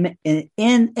game in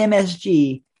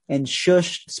MSG and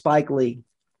shushed Spike Lee.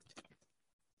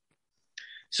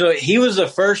 So he was the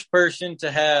first person to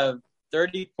have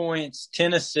 30 points,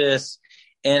 10 assists,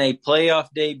 and a playoff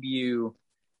debut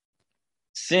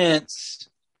since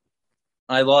 –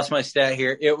 I lost my stat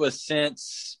here. It was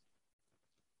since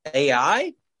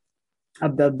AI? I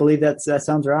believe that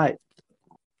sounds right.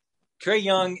 Trae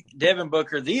Young, Devin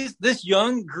Booker, this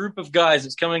young group of guys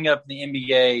that's coming up in the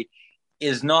NBA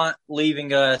is not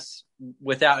leaving us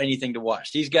without anything to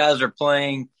watch. These guys are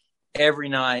playing every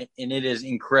night, and it is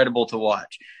incredible to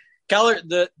watch. Kyler,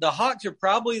 the Hawks are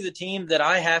probably the team that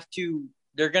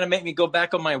they're going to make me go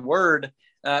back on my word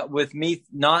with me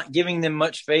not giving them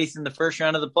much faith in the first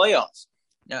round of the playoffs.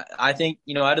 I think,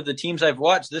 out of the teams I've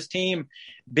watched, this team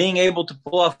being able to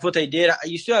pull off what they did,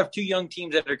 you still have 2 young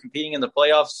teams that are competing in the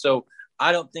playoffs. So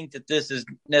I don't think that this is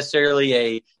necessarily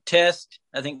a test.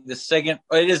 I think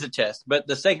it is a test, but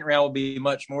the second round will be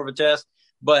much more of a test.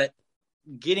 But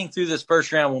getting through this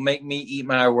first round will make me eat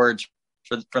my words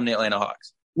from the Atlanta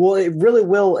Hawks. Well, it really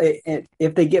will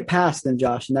if they get past them,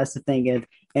 Josh, and that's the thing.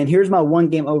 And here's my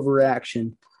one-game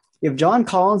overreaction. If John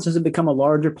Collins doesn't become a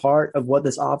larger part of what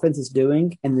this offense is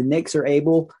doing and the Knicks are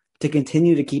able to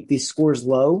continue to keep these scores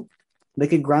low, they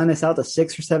could grind this out to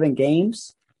 6 or 7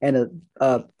 games and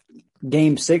a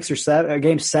game 6 or 7 or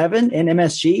game 7 in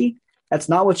MSG. That's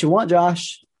not what you want,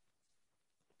 Josh.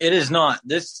 It is not.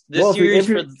 This well, series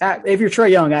if you're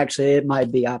Trae Young, actually, it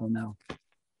might be. I don't know.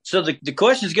 So the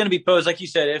question is going to be posed, like you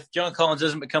said, if John Collins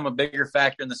doesn't become a bigger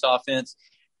factor in this offense,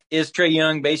 is Trae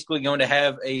Young basically going to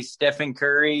have a Stephen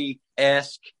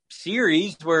Curry-esque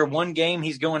series where one game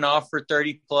he's going off for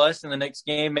 30 plus and the next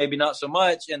game maybe not so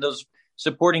much, and those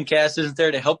supporting cast isn't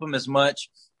there to help him as much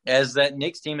as that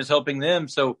Knicks team is helping them.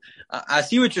 So I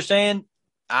see what you're saying.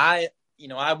 I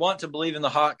want to believe in the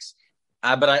Hawks,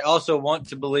 but I also want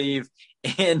to believe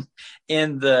in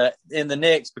the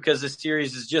Knicks because this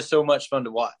series is just so much fun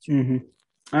to watch. Mm-hmm.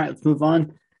 All right, let's move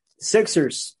on.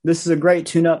 Sixers. This is a great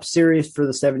tune-up series for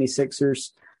the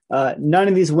 76ers. None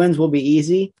of these wins will be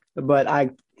easy, but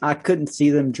I couldn't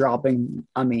see them dropping.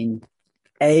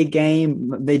 A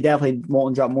game, they definitely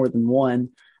won't drop more than 1.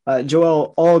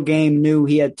 Joel all game knew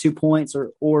he had 2 points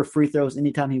or free throws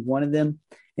anytime he wanted them,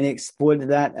 and he exploited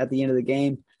that at the end of the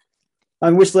game,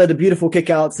 which led to beautiful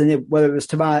kickouts. And whether it was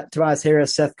Tobias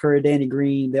Harris, Seth Curry, Danny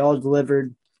Green, they all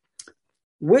delivered,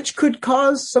 which could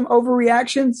cause some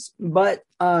overreactions. But,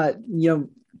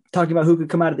 talking about who could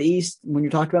come out of the East when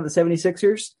you're talking about the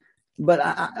 76ers. But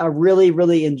I really,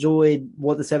 really enjoyed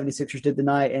what the 76ers did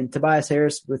tonight. And Tobias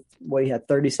Harris with what he had,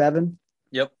 37?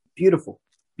 Yep. Beautiful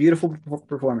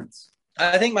performance.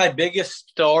 I think my biggest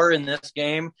star in this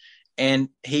game, and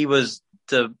he was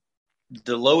the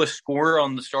lowest scorer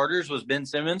on the starters, was Ben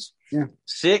Simmons. Yeah.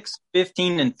 6,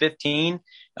 15, and 15.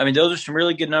 Those are some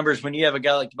really good numbers when you have a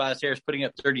guy like Tobias Harris putting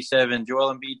up 37,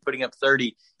 Joel Embiid putting up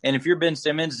 30. And if you're Ben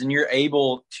Simmons and you're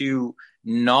able to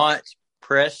not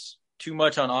press too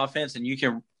much on offense and you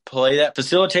can play that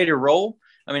facilitator role,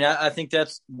 I think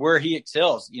that's where he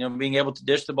excels, being able to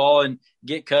dish the ball and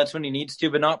get cuts when he needs to,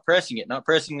 but not pressing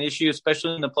the issue,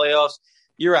 especially in the playoffs.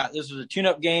 You're right. This was a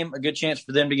tune-up game, a good chance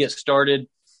for them to get started.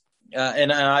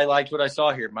 And I liked what I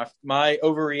saw here. My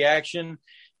overreaction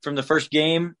from the first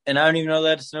game, and I don't even know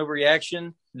that it's an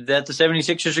overreaction, that the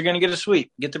 76ers are going to get a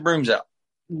sweep, get the brooms out.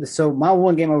 So my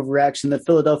one-game overreaction, the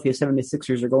Philadelphia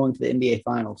 76ers are going to the NBA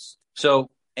Finals. So,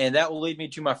 and that will lead me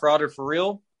to my frauder for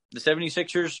real. The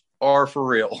 76ers are for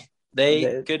real.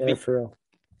 They could be for real.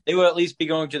 They will at least be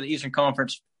going to the Eastern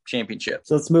Conference Championship.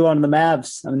 So let's move on to the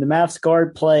Mavs. The Mavs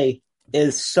guard play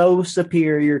is so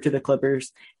superior to the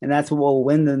Clippers, and that's what will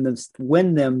win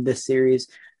them this series.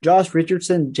 Josh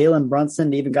Richardson, Jalen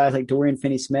Brunson, even guys like Dorian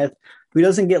Finney-Smith, who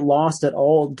doesn't get lost at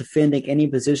all defending any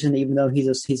position, even though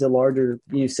he's a larger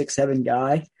 6'7"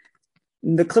 guy.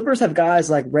 the Clippers have guys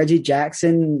like Reggie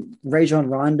Jackson, Rajon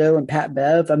Rondo, and Pat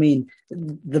Bev. I mean,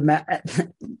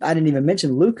 I didn't even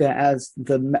mention Luka as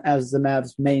the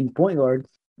Mavs' main point guard.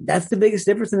 That's the biggest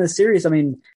difference in the series. I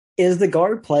mean, is the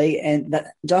guard play, and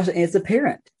that Josh, and it's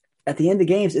apparent at the end of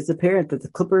games. It's apparent that the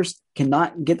Clippers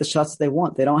cannot get the shots that they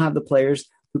want. They don't have the players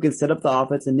who can set up the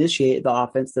offense, initiate the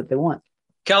offense that they want.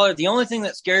 Keller, the only thing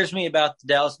that scares me about the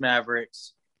Dallas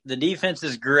Mavericks, the defense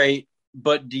is great,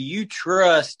 but do you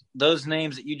trust those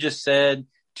names that you just said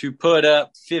to put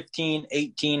up 15,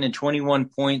 18, and 21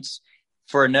 points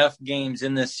for enough games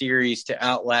in this series to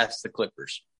outlast the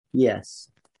Clippers?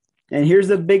 Yes. And here's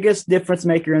the biggest difference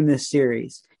maker in this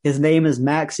series. His name is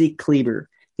Maxi Kleber.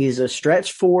 He's a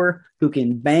stretch four who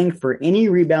can bang for any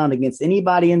rebound against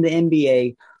anybody in the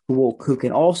NBA, who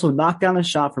can also knock down a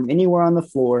shot from anywhere on the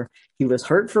floor. He was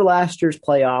hurt for last year's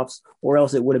playoffs, or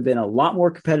else it would have been a lot more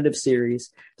competitive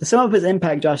series. To sum up his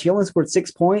impact, Josh, he only scored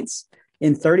 6 points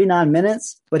in 39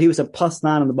 minutes, but he was a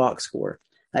 +9 on the box score.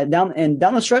 Down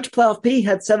the stretch, playoff P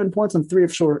had 7 points on 3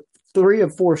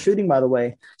 of 4 shooting, by the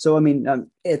way. So, I mean,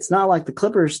 it's not like the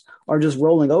Clippers are just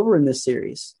rolling over in this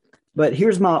series. But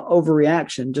here's my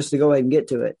overreaction, just to go ahead and get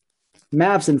to it.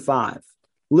 Mavs in 5.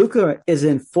 Luka is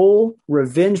in full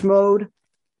revenge mode.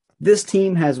 This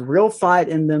team has real fight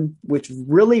in them, which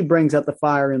really brings out the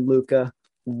fire in Luka.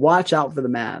 Watch out for the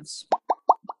Mavs.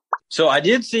 So I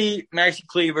did see Maxi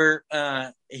Kleber.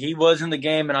 He was in the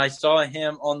game, and I saw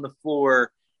him on the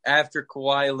floor after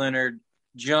Kawhi Leonard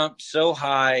jumped so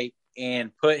high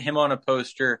and put him on a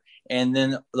poster, and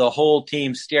then the whole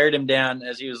team stared him down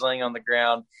as he was laying on the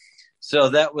ground. So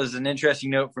that was an interesting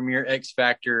note from your X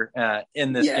factor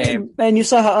in this game. And you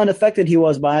saw how unaffected he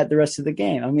was by it the rest of the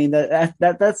game. I mean,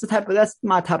 that's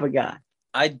my type of guy.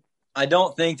 I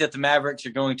don't think that the Mavericks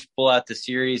are going to pull out the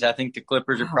series. I think the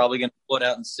Clippers are probably going to pull it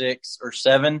out in 6 or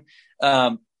 7.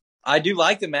 I do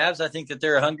like the Mavs. I think that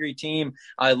they're a hungry team.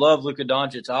 I love Luka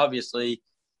Doncic, obviously,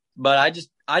 but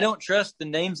I don't trust the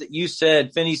names that you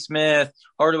said, Finney-Smith,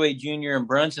 Hardaway Jr., and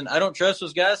Brunson. I don't trust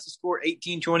those guys to score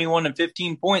 18, 21, and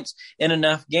 15 points in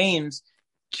enough games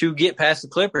to get past the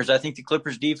Clippers. I think the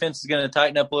Clippers defense is going to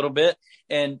tighten up a little bit.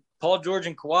 And Paul George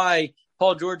and Kawhi,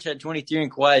 Paul George had 23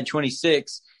 and Kawhi had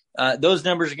 26. Those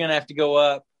numbers are going to have to go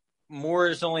up.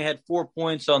 Morris only had 4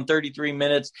 points on 33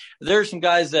 minutes. There are some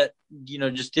guys that,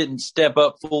 just didn't step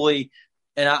up fully.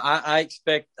 And I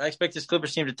expect this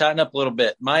Clippers team to tighten up a little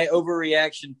bit. My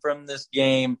overreaction from this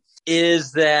game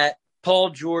is that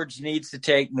Paul George needs to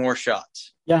take more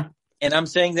shots. Yeah. And I'm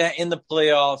saying that in the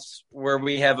playoffs where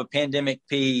we have a pandemic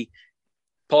P,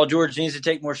 Paul George needs to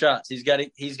take more shots. He's got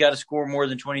to score more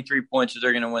than 23 points if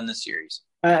they're going to win this series.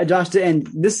 Josh, and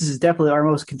this is definitely our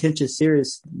most contentious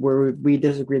series where we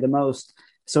disagree the most.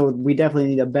 So we definitely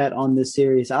need a bet on this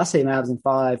series. I'll say Mavs in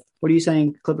 5. What are you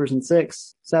saying? Clippers in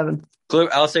 6, 7?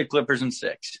 I'll say Clippers in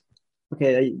 6.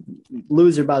 Okay,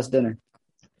 loser buys dinner.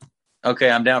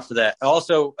 Okay, I'm down for that.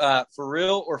 Also, for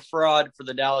real or fraud for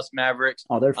the Dallas Mavericks?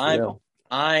 Oh, they're for real.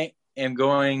 I am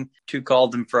going to call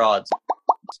them frauds.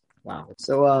 Wow.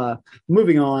 So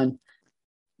moving on.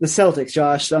 The Celtics,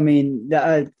 Josh. I mean,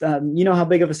 you know how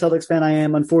big of a Celtics fan I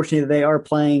am. Unfortunately, they are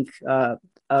playing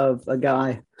of a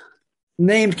guy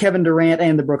named Kevin Durant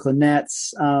and the Brooklyn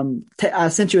Nets. I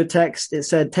sent you a text. It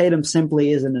said Tatum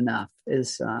simply isn't enough.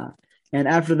 And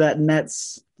after that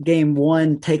Nets game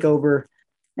 1 takeover,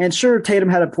 and sure, Tatum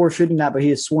had a poor shooting night, but he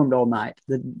has swarmed all night.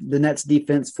 The Nets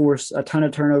defense forced a ton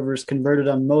of turnovers, converted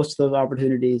on most of those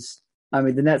opportunities. I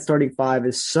mean, the Nets starting 5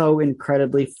 is so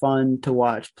incredibly fun to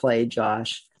watch play,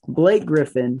 Josh. Blake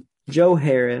Griffin, Joe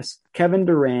Harris, Kevin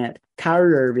Durant,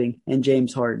 Kyrie Irving, and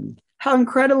James Harden. How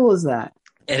incredible is that?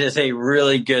 It is a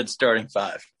really good starting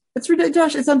 5. It's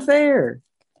ridiculous, Josh. It's unfair.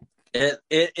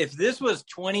 If this was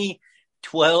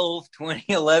 2012,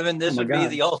 2011, this would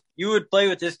be you would play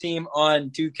with this team on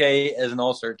 2K as an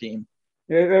all-star team.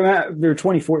 They're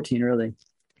 2014, really.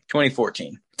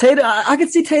 2014. Tatum, I could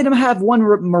see Tatum have one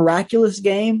miraculous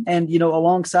game and,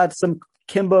 alongside some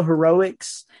Kemba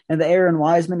heroics and the Aaron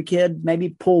Wiseman kid, maybe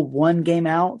pull one game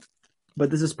out, but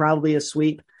this is probably a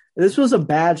sweep. This was a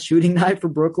bad shooting night for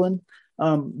Brooklyn.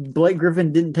 Blake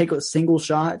Griffin didn't take a single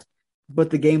shot, but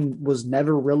the game was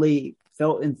never really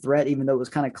felt in threat, even though it was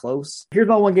kind of close. Here's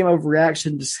my one game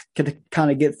overreaction, just to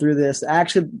kind of get through this.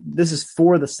 Actually, this is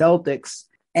for the Celtics,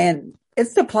 and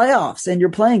it's the playoffs, and you're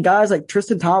playing guys like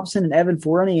Tristan Thompson and Evan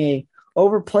Fournier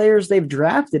over players they've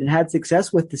drafted and had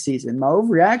success with this season. My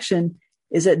overreaction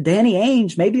is that Danny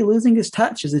Ainge may be losing his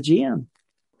touch as a GM.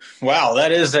 Wow,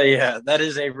 that is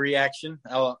a reaction.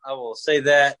 I will say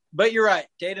that. But you're right.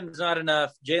 Tatum's not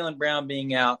enough. Jaylen Brown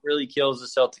being out really kills the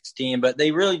Celtics team, but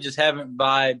they really just haven't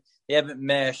vibed. they haven't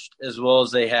meshed as well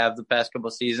as they have the past couple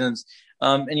of seasons.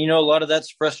 And, a lot of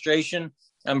that's frustration,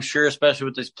 I'm sure, especially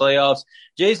with these playoffs.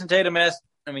 Jason Tatum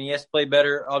he has to play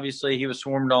better. Obviously, he was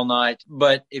swarmed all night.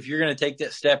 But if you're going to take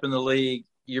that step in the league,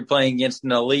 you're playing against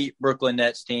an elite Brooklyn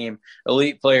Nets team,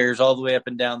 elite players all the way up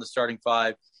and down the starting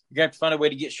five. You're going to have to find a way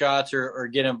to get shots or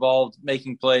get involved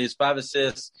making plays. 5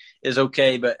 assists is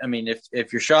okay, but,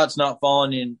 if your shot's not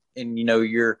falling and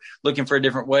you're looking for a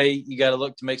different way, you got to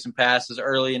look to make some passes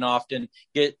early and often,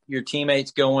 get your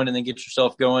teammates going, and then get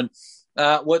yourself going.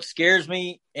 What scares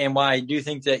me and why I do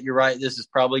think that you're right, this is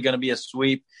probably going to be a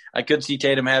sweep. I could see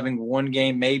Tatum having one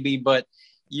game maybe, but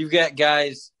you've got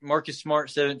guys, Marcus Smart,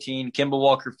 17, Kemba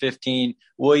Walker, 15,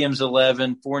 Williams,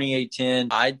 11, Fournier, 10.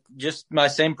 My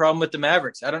same problem with the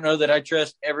Mavericks. I don't know that I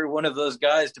trust every one of those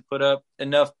guys to put up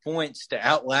enough points to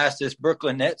outlast this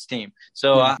Brooklyn Nets team.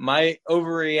 So my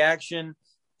overreaction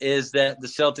is that the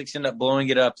Celtics end up blowing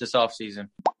it up this offseason.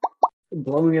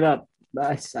 Blowing it up.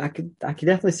 I could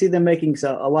definitely see them making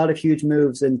a lot of huge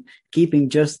moves and keeping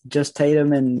just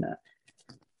Tatum, and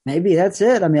maybe that's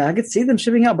it. I could see them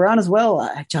shipping out Brown as well.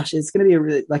 Josh, it's going to be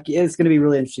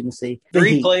really interesting to see.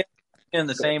 3 players in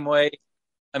the same way.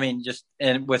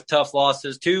 And with tough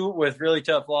losses, 2 with really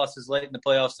tough losses late in the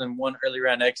playoffs and 1 early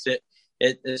round exit.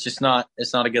 It's just not.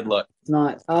 It's not a good look. It's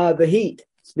not. The Heat.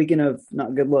 Speaking of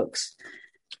not good looks,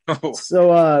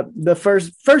 so the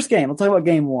first game. We'll talk about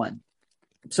game 1.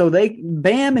 So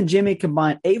Bam and Jimmy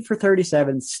combined 8 for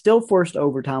 37, still forced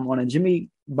overtime on a Jimmy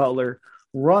Butler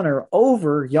runner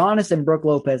over Giannis and Brook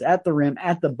Lopez at the rim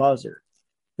at the buzzer.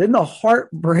 Then the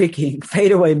heartbreaking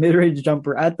fadeaway mid-range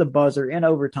jumper at the buzzer in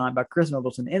overtime by Chris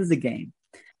Middleton ends the game.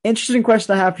 Interesting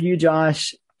question I have for you,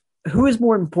 Josh. Who is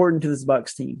more important to this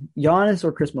Bucks team, Giannis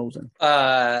or Chris Middleton?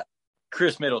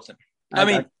 Chris Middleton.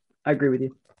 I agree with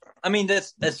you.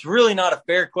 That's really not a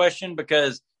fair question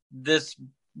because this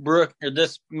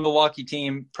Milwaukee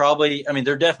team probably,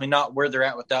 they're definitely not where they're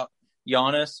at without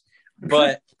Giannis.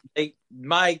 But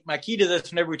my key to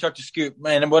this, whenever we talk to Scoop,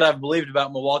 and what I've believed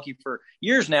about Milwaukee for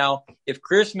years now, if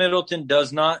Chris Middleton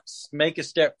does not make a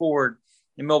step forward,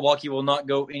 then Milwaukee will not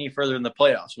go any further in the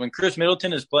playoffs. When Chris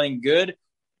Middleton is playing good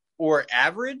or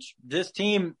average, this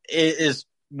team is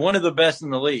one of the best in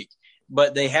the league.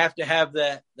 But they have to have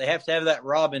that. They have to have that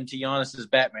Robin to Giannis's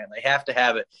Batman. They have to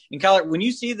have it. And Kyler, when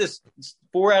you see this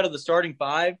 4 out of the starting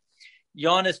 5,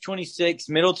 Giannis 26,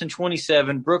 Middleton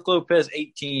 27, Brook Lopez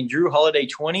 18, Drew Holiday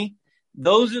 20.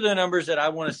 Those are the numbers that I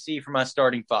want to see for my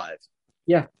starting 5.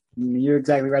 Yeah, you're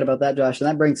exactly right about that, Josh. And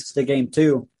that brings us to game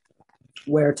 2,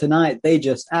 where tonight they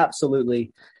just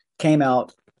absolutely came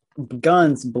out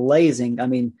guns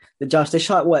blazing. Josh, they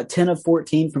shot 10 of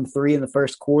 14 from 3 in the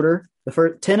first quarter. The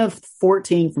first 10 of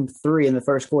 14 from 3 in the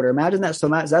first quarter. Imagine that. So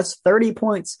that's 30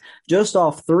 points just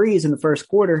off threes in the first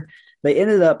quarter. They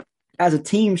ended up as a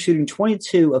team shooting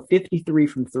 22 of 53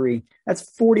 from 3.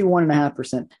 That's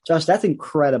 41.5%. Josh, that's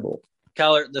incredible.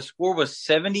 Kyler, the score was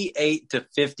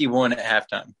 78-51 at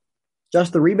halftime.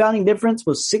 Josh, the rebounding difference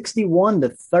was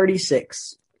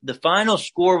 61-36. The final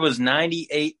score was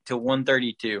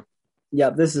 98-132. Yeah,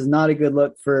 this is not a good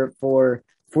look for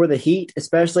the Heat,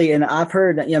 especially. And I've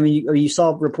heard, you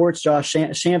saw reports, Josh,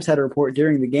 Shams had a report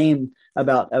during the game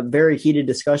about a very heated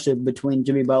discussion between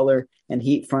Jimmy Butler and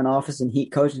Heat front office and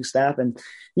Heat coaching staff. And,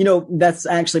 that's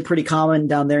actually pretty common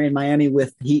down there in Miami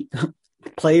with Heat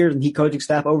players and Heat coaching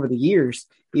staff over the years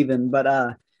even.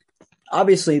 But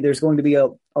obviously there's going to be a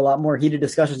lot more heated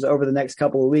discussions over the next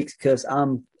couple of weeks because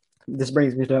this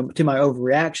brings me to my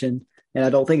overreaction, and I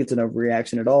don't think it's an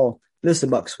overreaction at all. This is a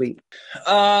Buck sweep.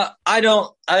 I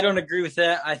don't agree with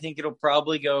that. I think it'll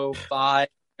probably go 5,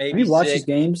 maybe 6. Have you watched these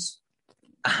games?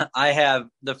 I have.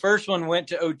 The first one went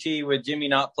to OT with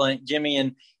Jimmy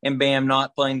and Bam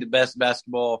not playing the best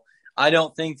basketball. I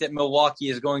don't think that Milwaukee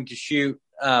is going to shoot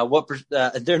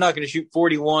they're not going to shoot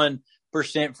 41%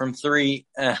 from 3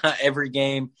 every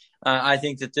game. I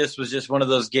think that this was just one of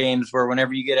those games where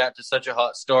whenever you get out to such a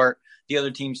hot start, the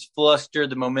other team's flustered,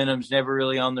 the momentum's never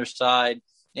really on their side,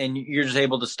 and you're just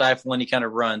able to stifle any kind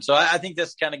of run. So I think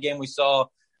that's the kind of game we saw.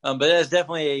 But that's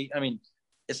definitely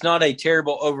it's not a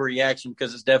terrible overreaction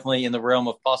because it's definitely in the realm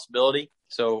of possibility.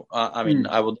 So,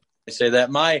 I will say that.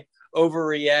 My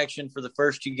overreaction for the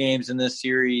first 2 games in this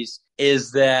series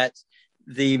is that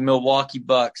the Milwaukee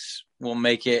Bucks will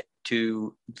make it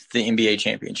to the NBA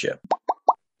championship.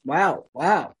 Wow.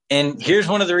 And here's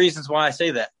one of the reasons why I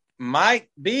say that. Mike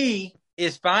B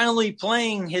is finally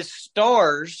playing his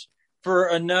stars for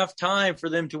enough time for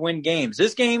them to win games.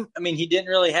 This game, he didn't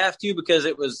really have to because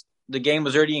the game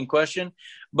was already in question.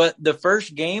 But the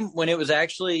first game, when it was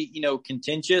actually,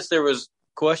 contentious, there was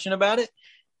question about it.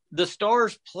 The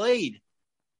stars played.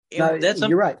 No,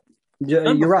 you're right.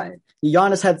 You're right.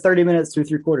 Giannis had 30 minutes through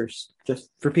three quarters, just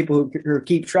for people who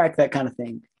keep track of that kind of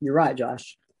thing. You're right,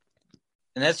 Josh.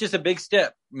 And that's just a big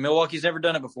step. Milwaukee's never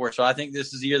done it before, so I think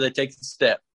this is the year they take the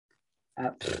step.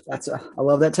 I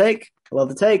love that take. I love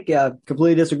the take.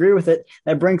 Completely disagree with it.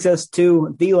 That brings us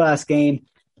to the last game.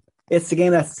 It's the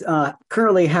game that's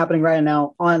currently happening right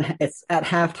now. It's at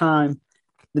halftime.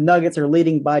 The Nuggets are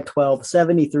leading by 12,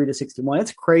 73-61.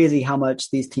 It's crazy how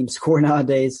much these teams score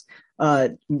nowadays.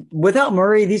 Without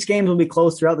Murray, these games will be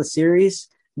close throughout the series.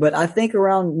 But I think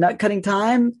around nut cutting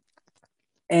time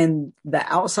and the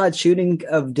outside shooting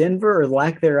of Denver, or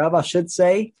lack thereof, I should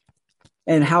say,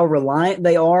 and how reliant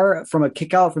they are from a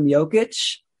kick out from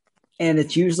Jokic, and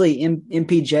it's usually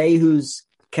MPJ who's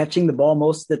catching the ball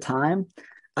most of the time,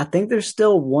 I think they're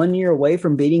still 1 year away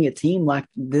from beating a team like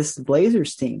this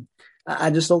Blazers team.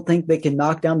 I just don't think they can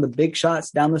knock down the big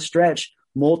shots down the stretch,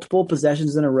 multiple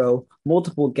possessions in a row,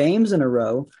 multiple games in a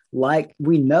row, like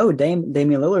we know Damian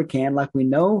Lillard can, like we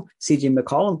know CJ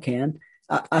McCollum can.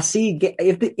 I see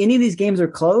if any of these games are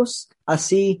close, I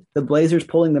see the Blazers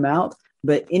pulling them out.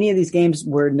 But any of these games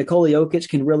where Nikola Jokic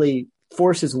can really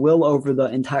force his will over the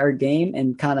entire game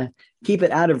and kind of keep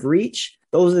it out of reach,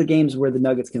 those are the games where the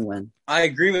Nuggets can win. I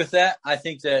agree with that. I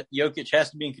think that Jokic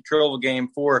has to be in control of a game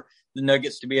for the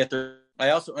Nuggets to be at their – I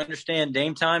also understand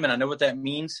Dame time, and I know what that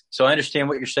means. So I understand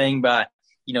what you're saying by,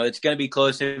 it's going to be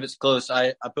close. If it's close,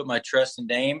 I put my trust in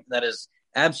Dame. That is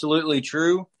absolutely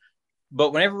true.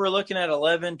 But whenever we're looking at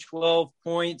 11, 12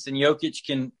 points and Jokic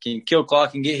can kill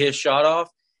clock and get his shot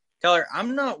off, Keller,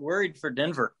 I'm not worried for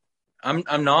Denver.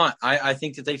 I'm not. I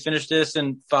think that they finish this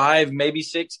in 5, maybe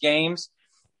 6 games.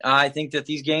 I think that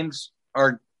these games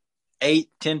are 8,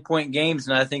 10-point games,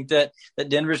 and I think that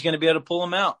Denver's going to be able to pull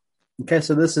them out. Okay,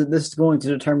 so this is going to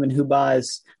determine who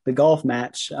buys the golf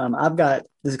match.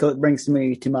 Brings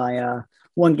me to my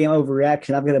one game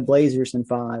overreaction. I've got the Blazers in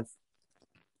 5.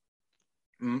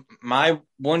 My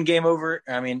my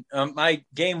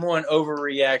game one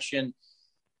overreaction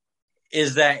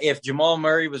is that if Jamal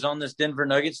Murray was on this Denver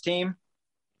Nuggets team,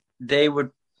 they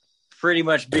would pretty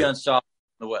much be unstoppable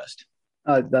in the West.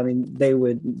 They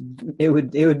would.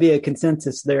 It would be a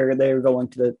consensus. They're going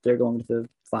to the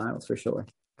finals for sure.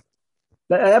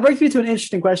 That brings me to an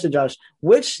interesting question, Josh.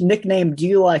 Which nickname do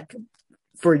you like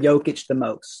for Jokic the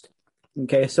most?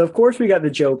 Okay, so of course we got the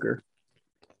Joker,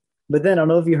 but then I don't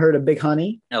know if you heard of Big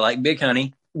Honey. I like Big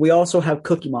Honey. We also have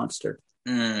Cookie Monster.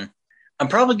 I'm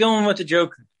probably going with the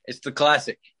Joker. It's the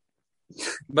classic.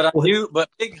 But but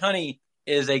Big Honey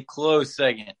is a close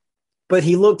second. But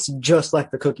he looks just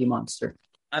like the Cookie Monster.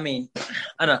 I mean,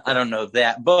 I don't know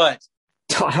that, but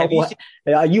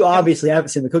you obviously haven't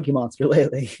seen the Cookie Monster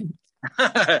lately.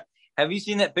 Have you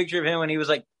seen that picture of him when he was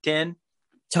like 10?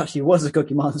 Josh, he was a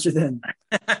Cookie Monster then.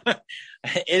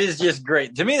 It is just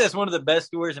great. To me, that's one of the best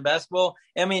stories in basketball.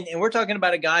 I mean, and we're talking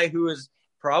about a guy who is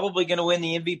probably going to win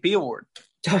the MVP award.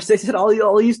 Josh, they said all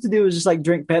he used to do was just like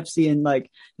drink Pepsi and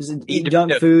like just eat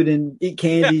junk food and eat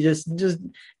candy, just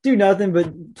do nothing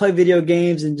but play video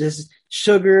games and just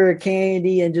sugar,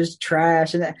 candy, and just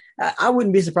trash. And I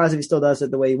wouldn't be surprised if he still does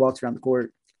it the way he walks around the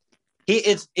court.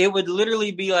 It would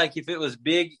literally be like if it was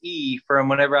Big E from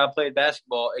whenever I played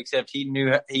basketball, except he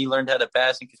learned how to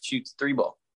pass and could shoot the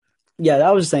 3-ball. Yeah,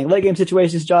 I was just saying, late game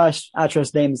situations, Josh, I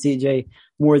trust Dame and CJ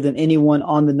more than anyone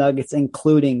on the Nuggets,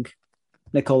 including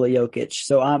Nikola Jokic.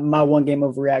 So my one game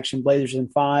overreaction, Blazers in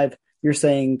 5. You're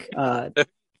saying so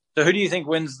who do you think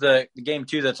wins the game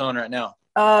 2 that's on right now?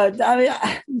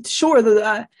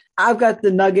 Sure. I've got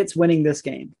the Nuggets winning this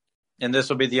game. And this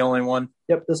will be the only one?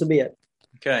 Yep, this will be it.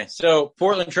 Okay, so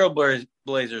Portland Trail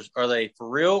Blazers, are they for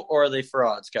real or are they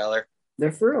frauds, Skyler?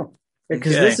 They're for real.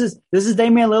 Because this is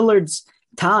Damian Lillard's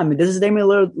time. This is Damian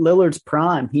Lillard's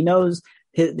prime. He knows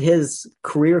his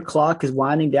career clock is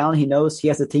winding down. He knows he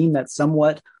has a team that's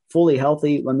somewhat fully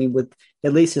healthy. I mean, with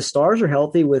at least his stars are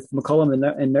healthy with McCollum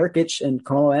and Nurkic, and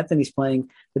Carmelo Anthony's playing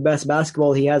the best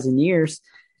basketball he has in years.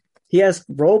 He has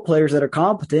role players that are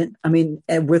competent. I mean,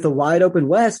 and with a wide open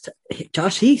West,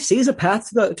 Josh, he sees a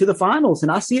path to the finals,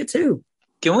 and I see it too.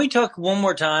 Can we talk one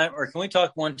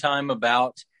time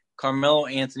about Carmelo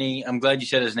Anthony? I'm glad you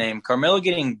said his name. Carmelo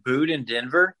getting booed in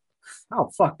Denver. How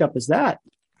fucked up is that?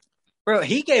 Bro,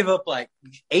 he gave up like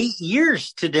 8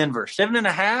 years to Denver,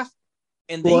 7.5,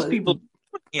 and these people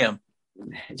him.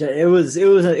 It was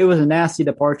a nasty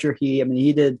departure. He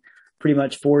did pretty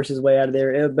much force his way out of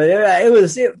there.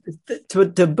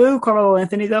 To boo Carmelo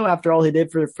Anthony though, after all he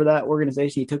did for that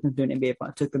organization, he took them to an NBA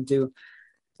final. He took them to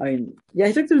the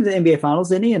NBA finals,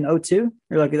 didn't he, in 2002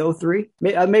 or like in 2003?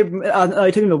 He took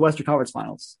them to the Western Conference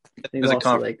Finals. They lost to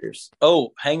the Lakers.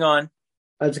 Oh, hang on.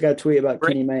 I just got a tweet about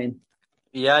Kenny Mayne.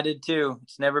 Yeah, I did too.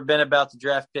 It's never been about the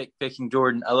draft pick picking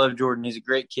Jordan. I love Jordan. He's a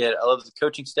great kid. I love the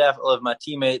coaching staff. I love my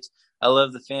teammates. I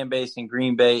love the fan base in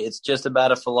Green Bay. It's just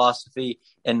about a philosophy,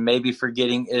 and maybe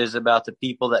forgetting it is about the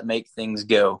people that make things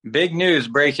go. Big news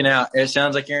breaking out. It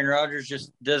sounds like Aaron Rodgers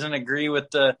just doesn't agree with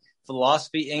the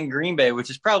philosophy in Green Bay, which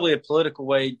is probably a political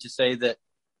way to say that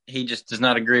he just does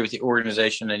not agree with the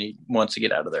organization and he wants to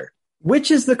get out of there.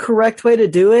 Which is the correct way to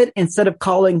do it instead of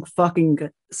calling fucking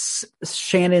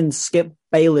Shannon Skip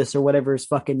Bayless or whatever his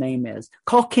fucking name is.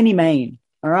 Call Kenny Mayne,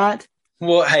 all right?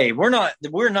 Well, hey, we're not,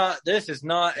 this is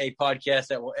not a podcast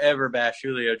that will ever bash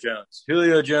Julio Jones.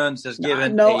 Julio Jones has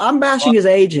given. No, I'm bashing his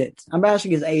agent.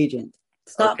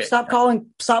 Stop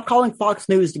calling Fox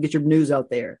News to get your news out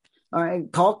there. All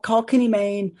right, call Kenny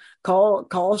Mayne,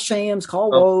 call Shams, call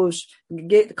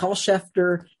Woj, call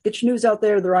Schefter, get your news out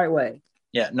there the right way.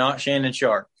 Yeah, not Shannon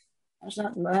Sharp.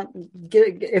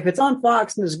 If it's on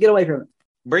Fox, just get away from it.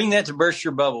 Bring that to Burst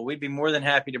Your Bubble. We'd be more than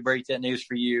happy to break that news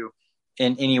for you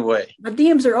in any way. My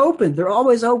DMs are open. They're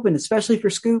always open, especially for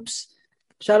Scoops.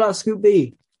 Shout out Scoop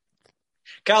B.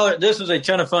 Kyler, this was a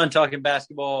ton of fun talking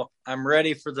basketball. I'm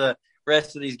ready for the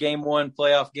rest of these Game 1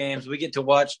 playoff games. We get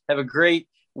to have a great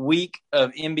week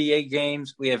of NBA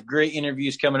games. We have great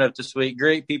interviews coming up this week.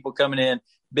 Great people coming in.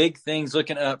 Big things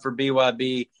looking up for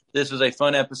BYB. This was a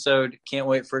fun episode. Can't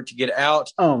wait for it to get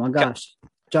out. Oh, my gosh.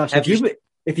 Josh,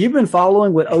 if you've been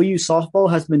following what OU softball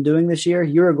has been doing this year,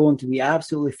 you're going to be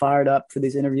absolutely fired up for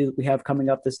these interviews that we have coming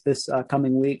up this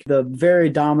coming week. The very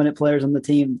dominant players on the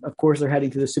team, of course, they're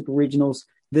heading to the Super Regionals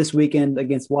this weekend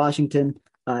against Washington.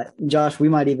 Josh, we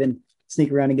might even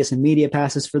sneak around and get some media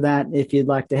passes for that if you'd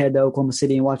like to head to Oklahoma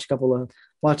City and watch a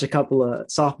couple of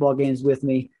softball games with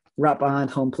me right behind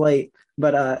home plate.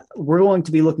 But we're going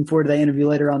to be looking forward to that interview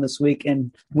later on this week,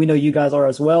 and we know you guys are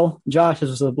as well. Josh, this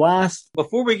was a blast.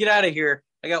 Before we get out of here,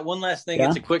 I got one last thing. Yeah.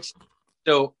 It's a quick.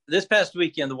 So this past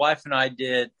weekend, the wife and I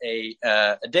did a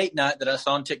date night that I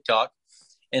saw on TikTok,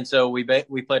 and so we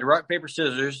played rock paper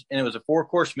scissors, and it was a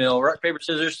 4-course meal. Rock paper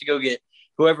scissors to go get.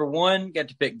 Whoever won got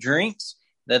to pick drinks.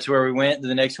 That's where we went.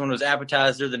 The next one was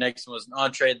appetizer. The next one was an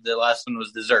entree. The last one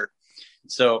was dessert.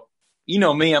 So. You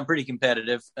know me, I'm pretty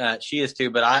competitive. She is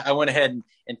too, but I went ahead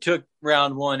and took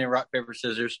round 1 in rock, paper,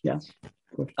 scissors. Yeah.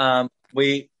 I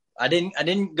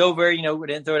didn't go very, we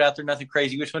didn't throw it out there, nothing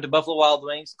crazy. We just went to Buffalo Wild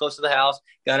Wings, close to the house,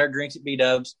 got our drinks at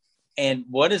B-Dubs. And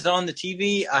what is on the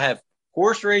TV? I have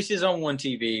horse races on one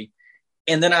TV,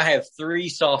 and then I have 3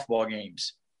 softball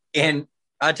games. And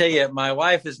I tell you, my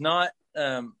wife is not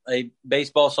a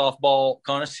baseball, softball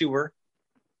connoisseur.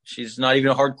 She's not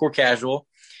even a hardcore casual.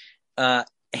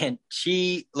 And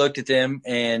she looked at them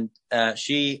and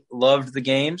she loved the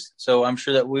games. So I'm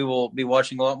sure that we will be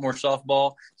watching a lot more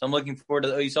softball. So I'm looking forward to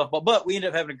the OU softball. But we ended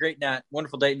up having a great night,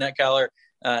 wonderful date night, Kyler.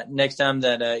 Next time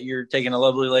that you're taking a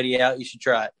lovely lady out, you should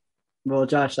try it. Well,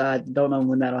 Josh, I don't know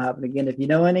when that'll happen again. If you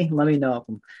know any, let me know of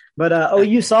them. But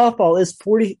OU softball is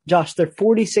 40. Josh, they're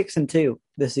 46-2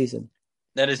 this season.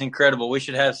 That is incredible. We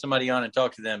should have somebody on and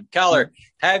talk to them. Kyler,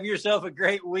 have yourself a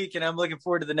great week, and I'm looking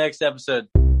forward to the next episode.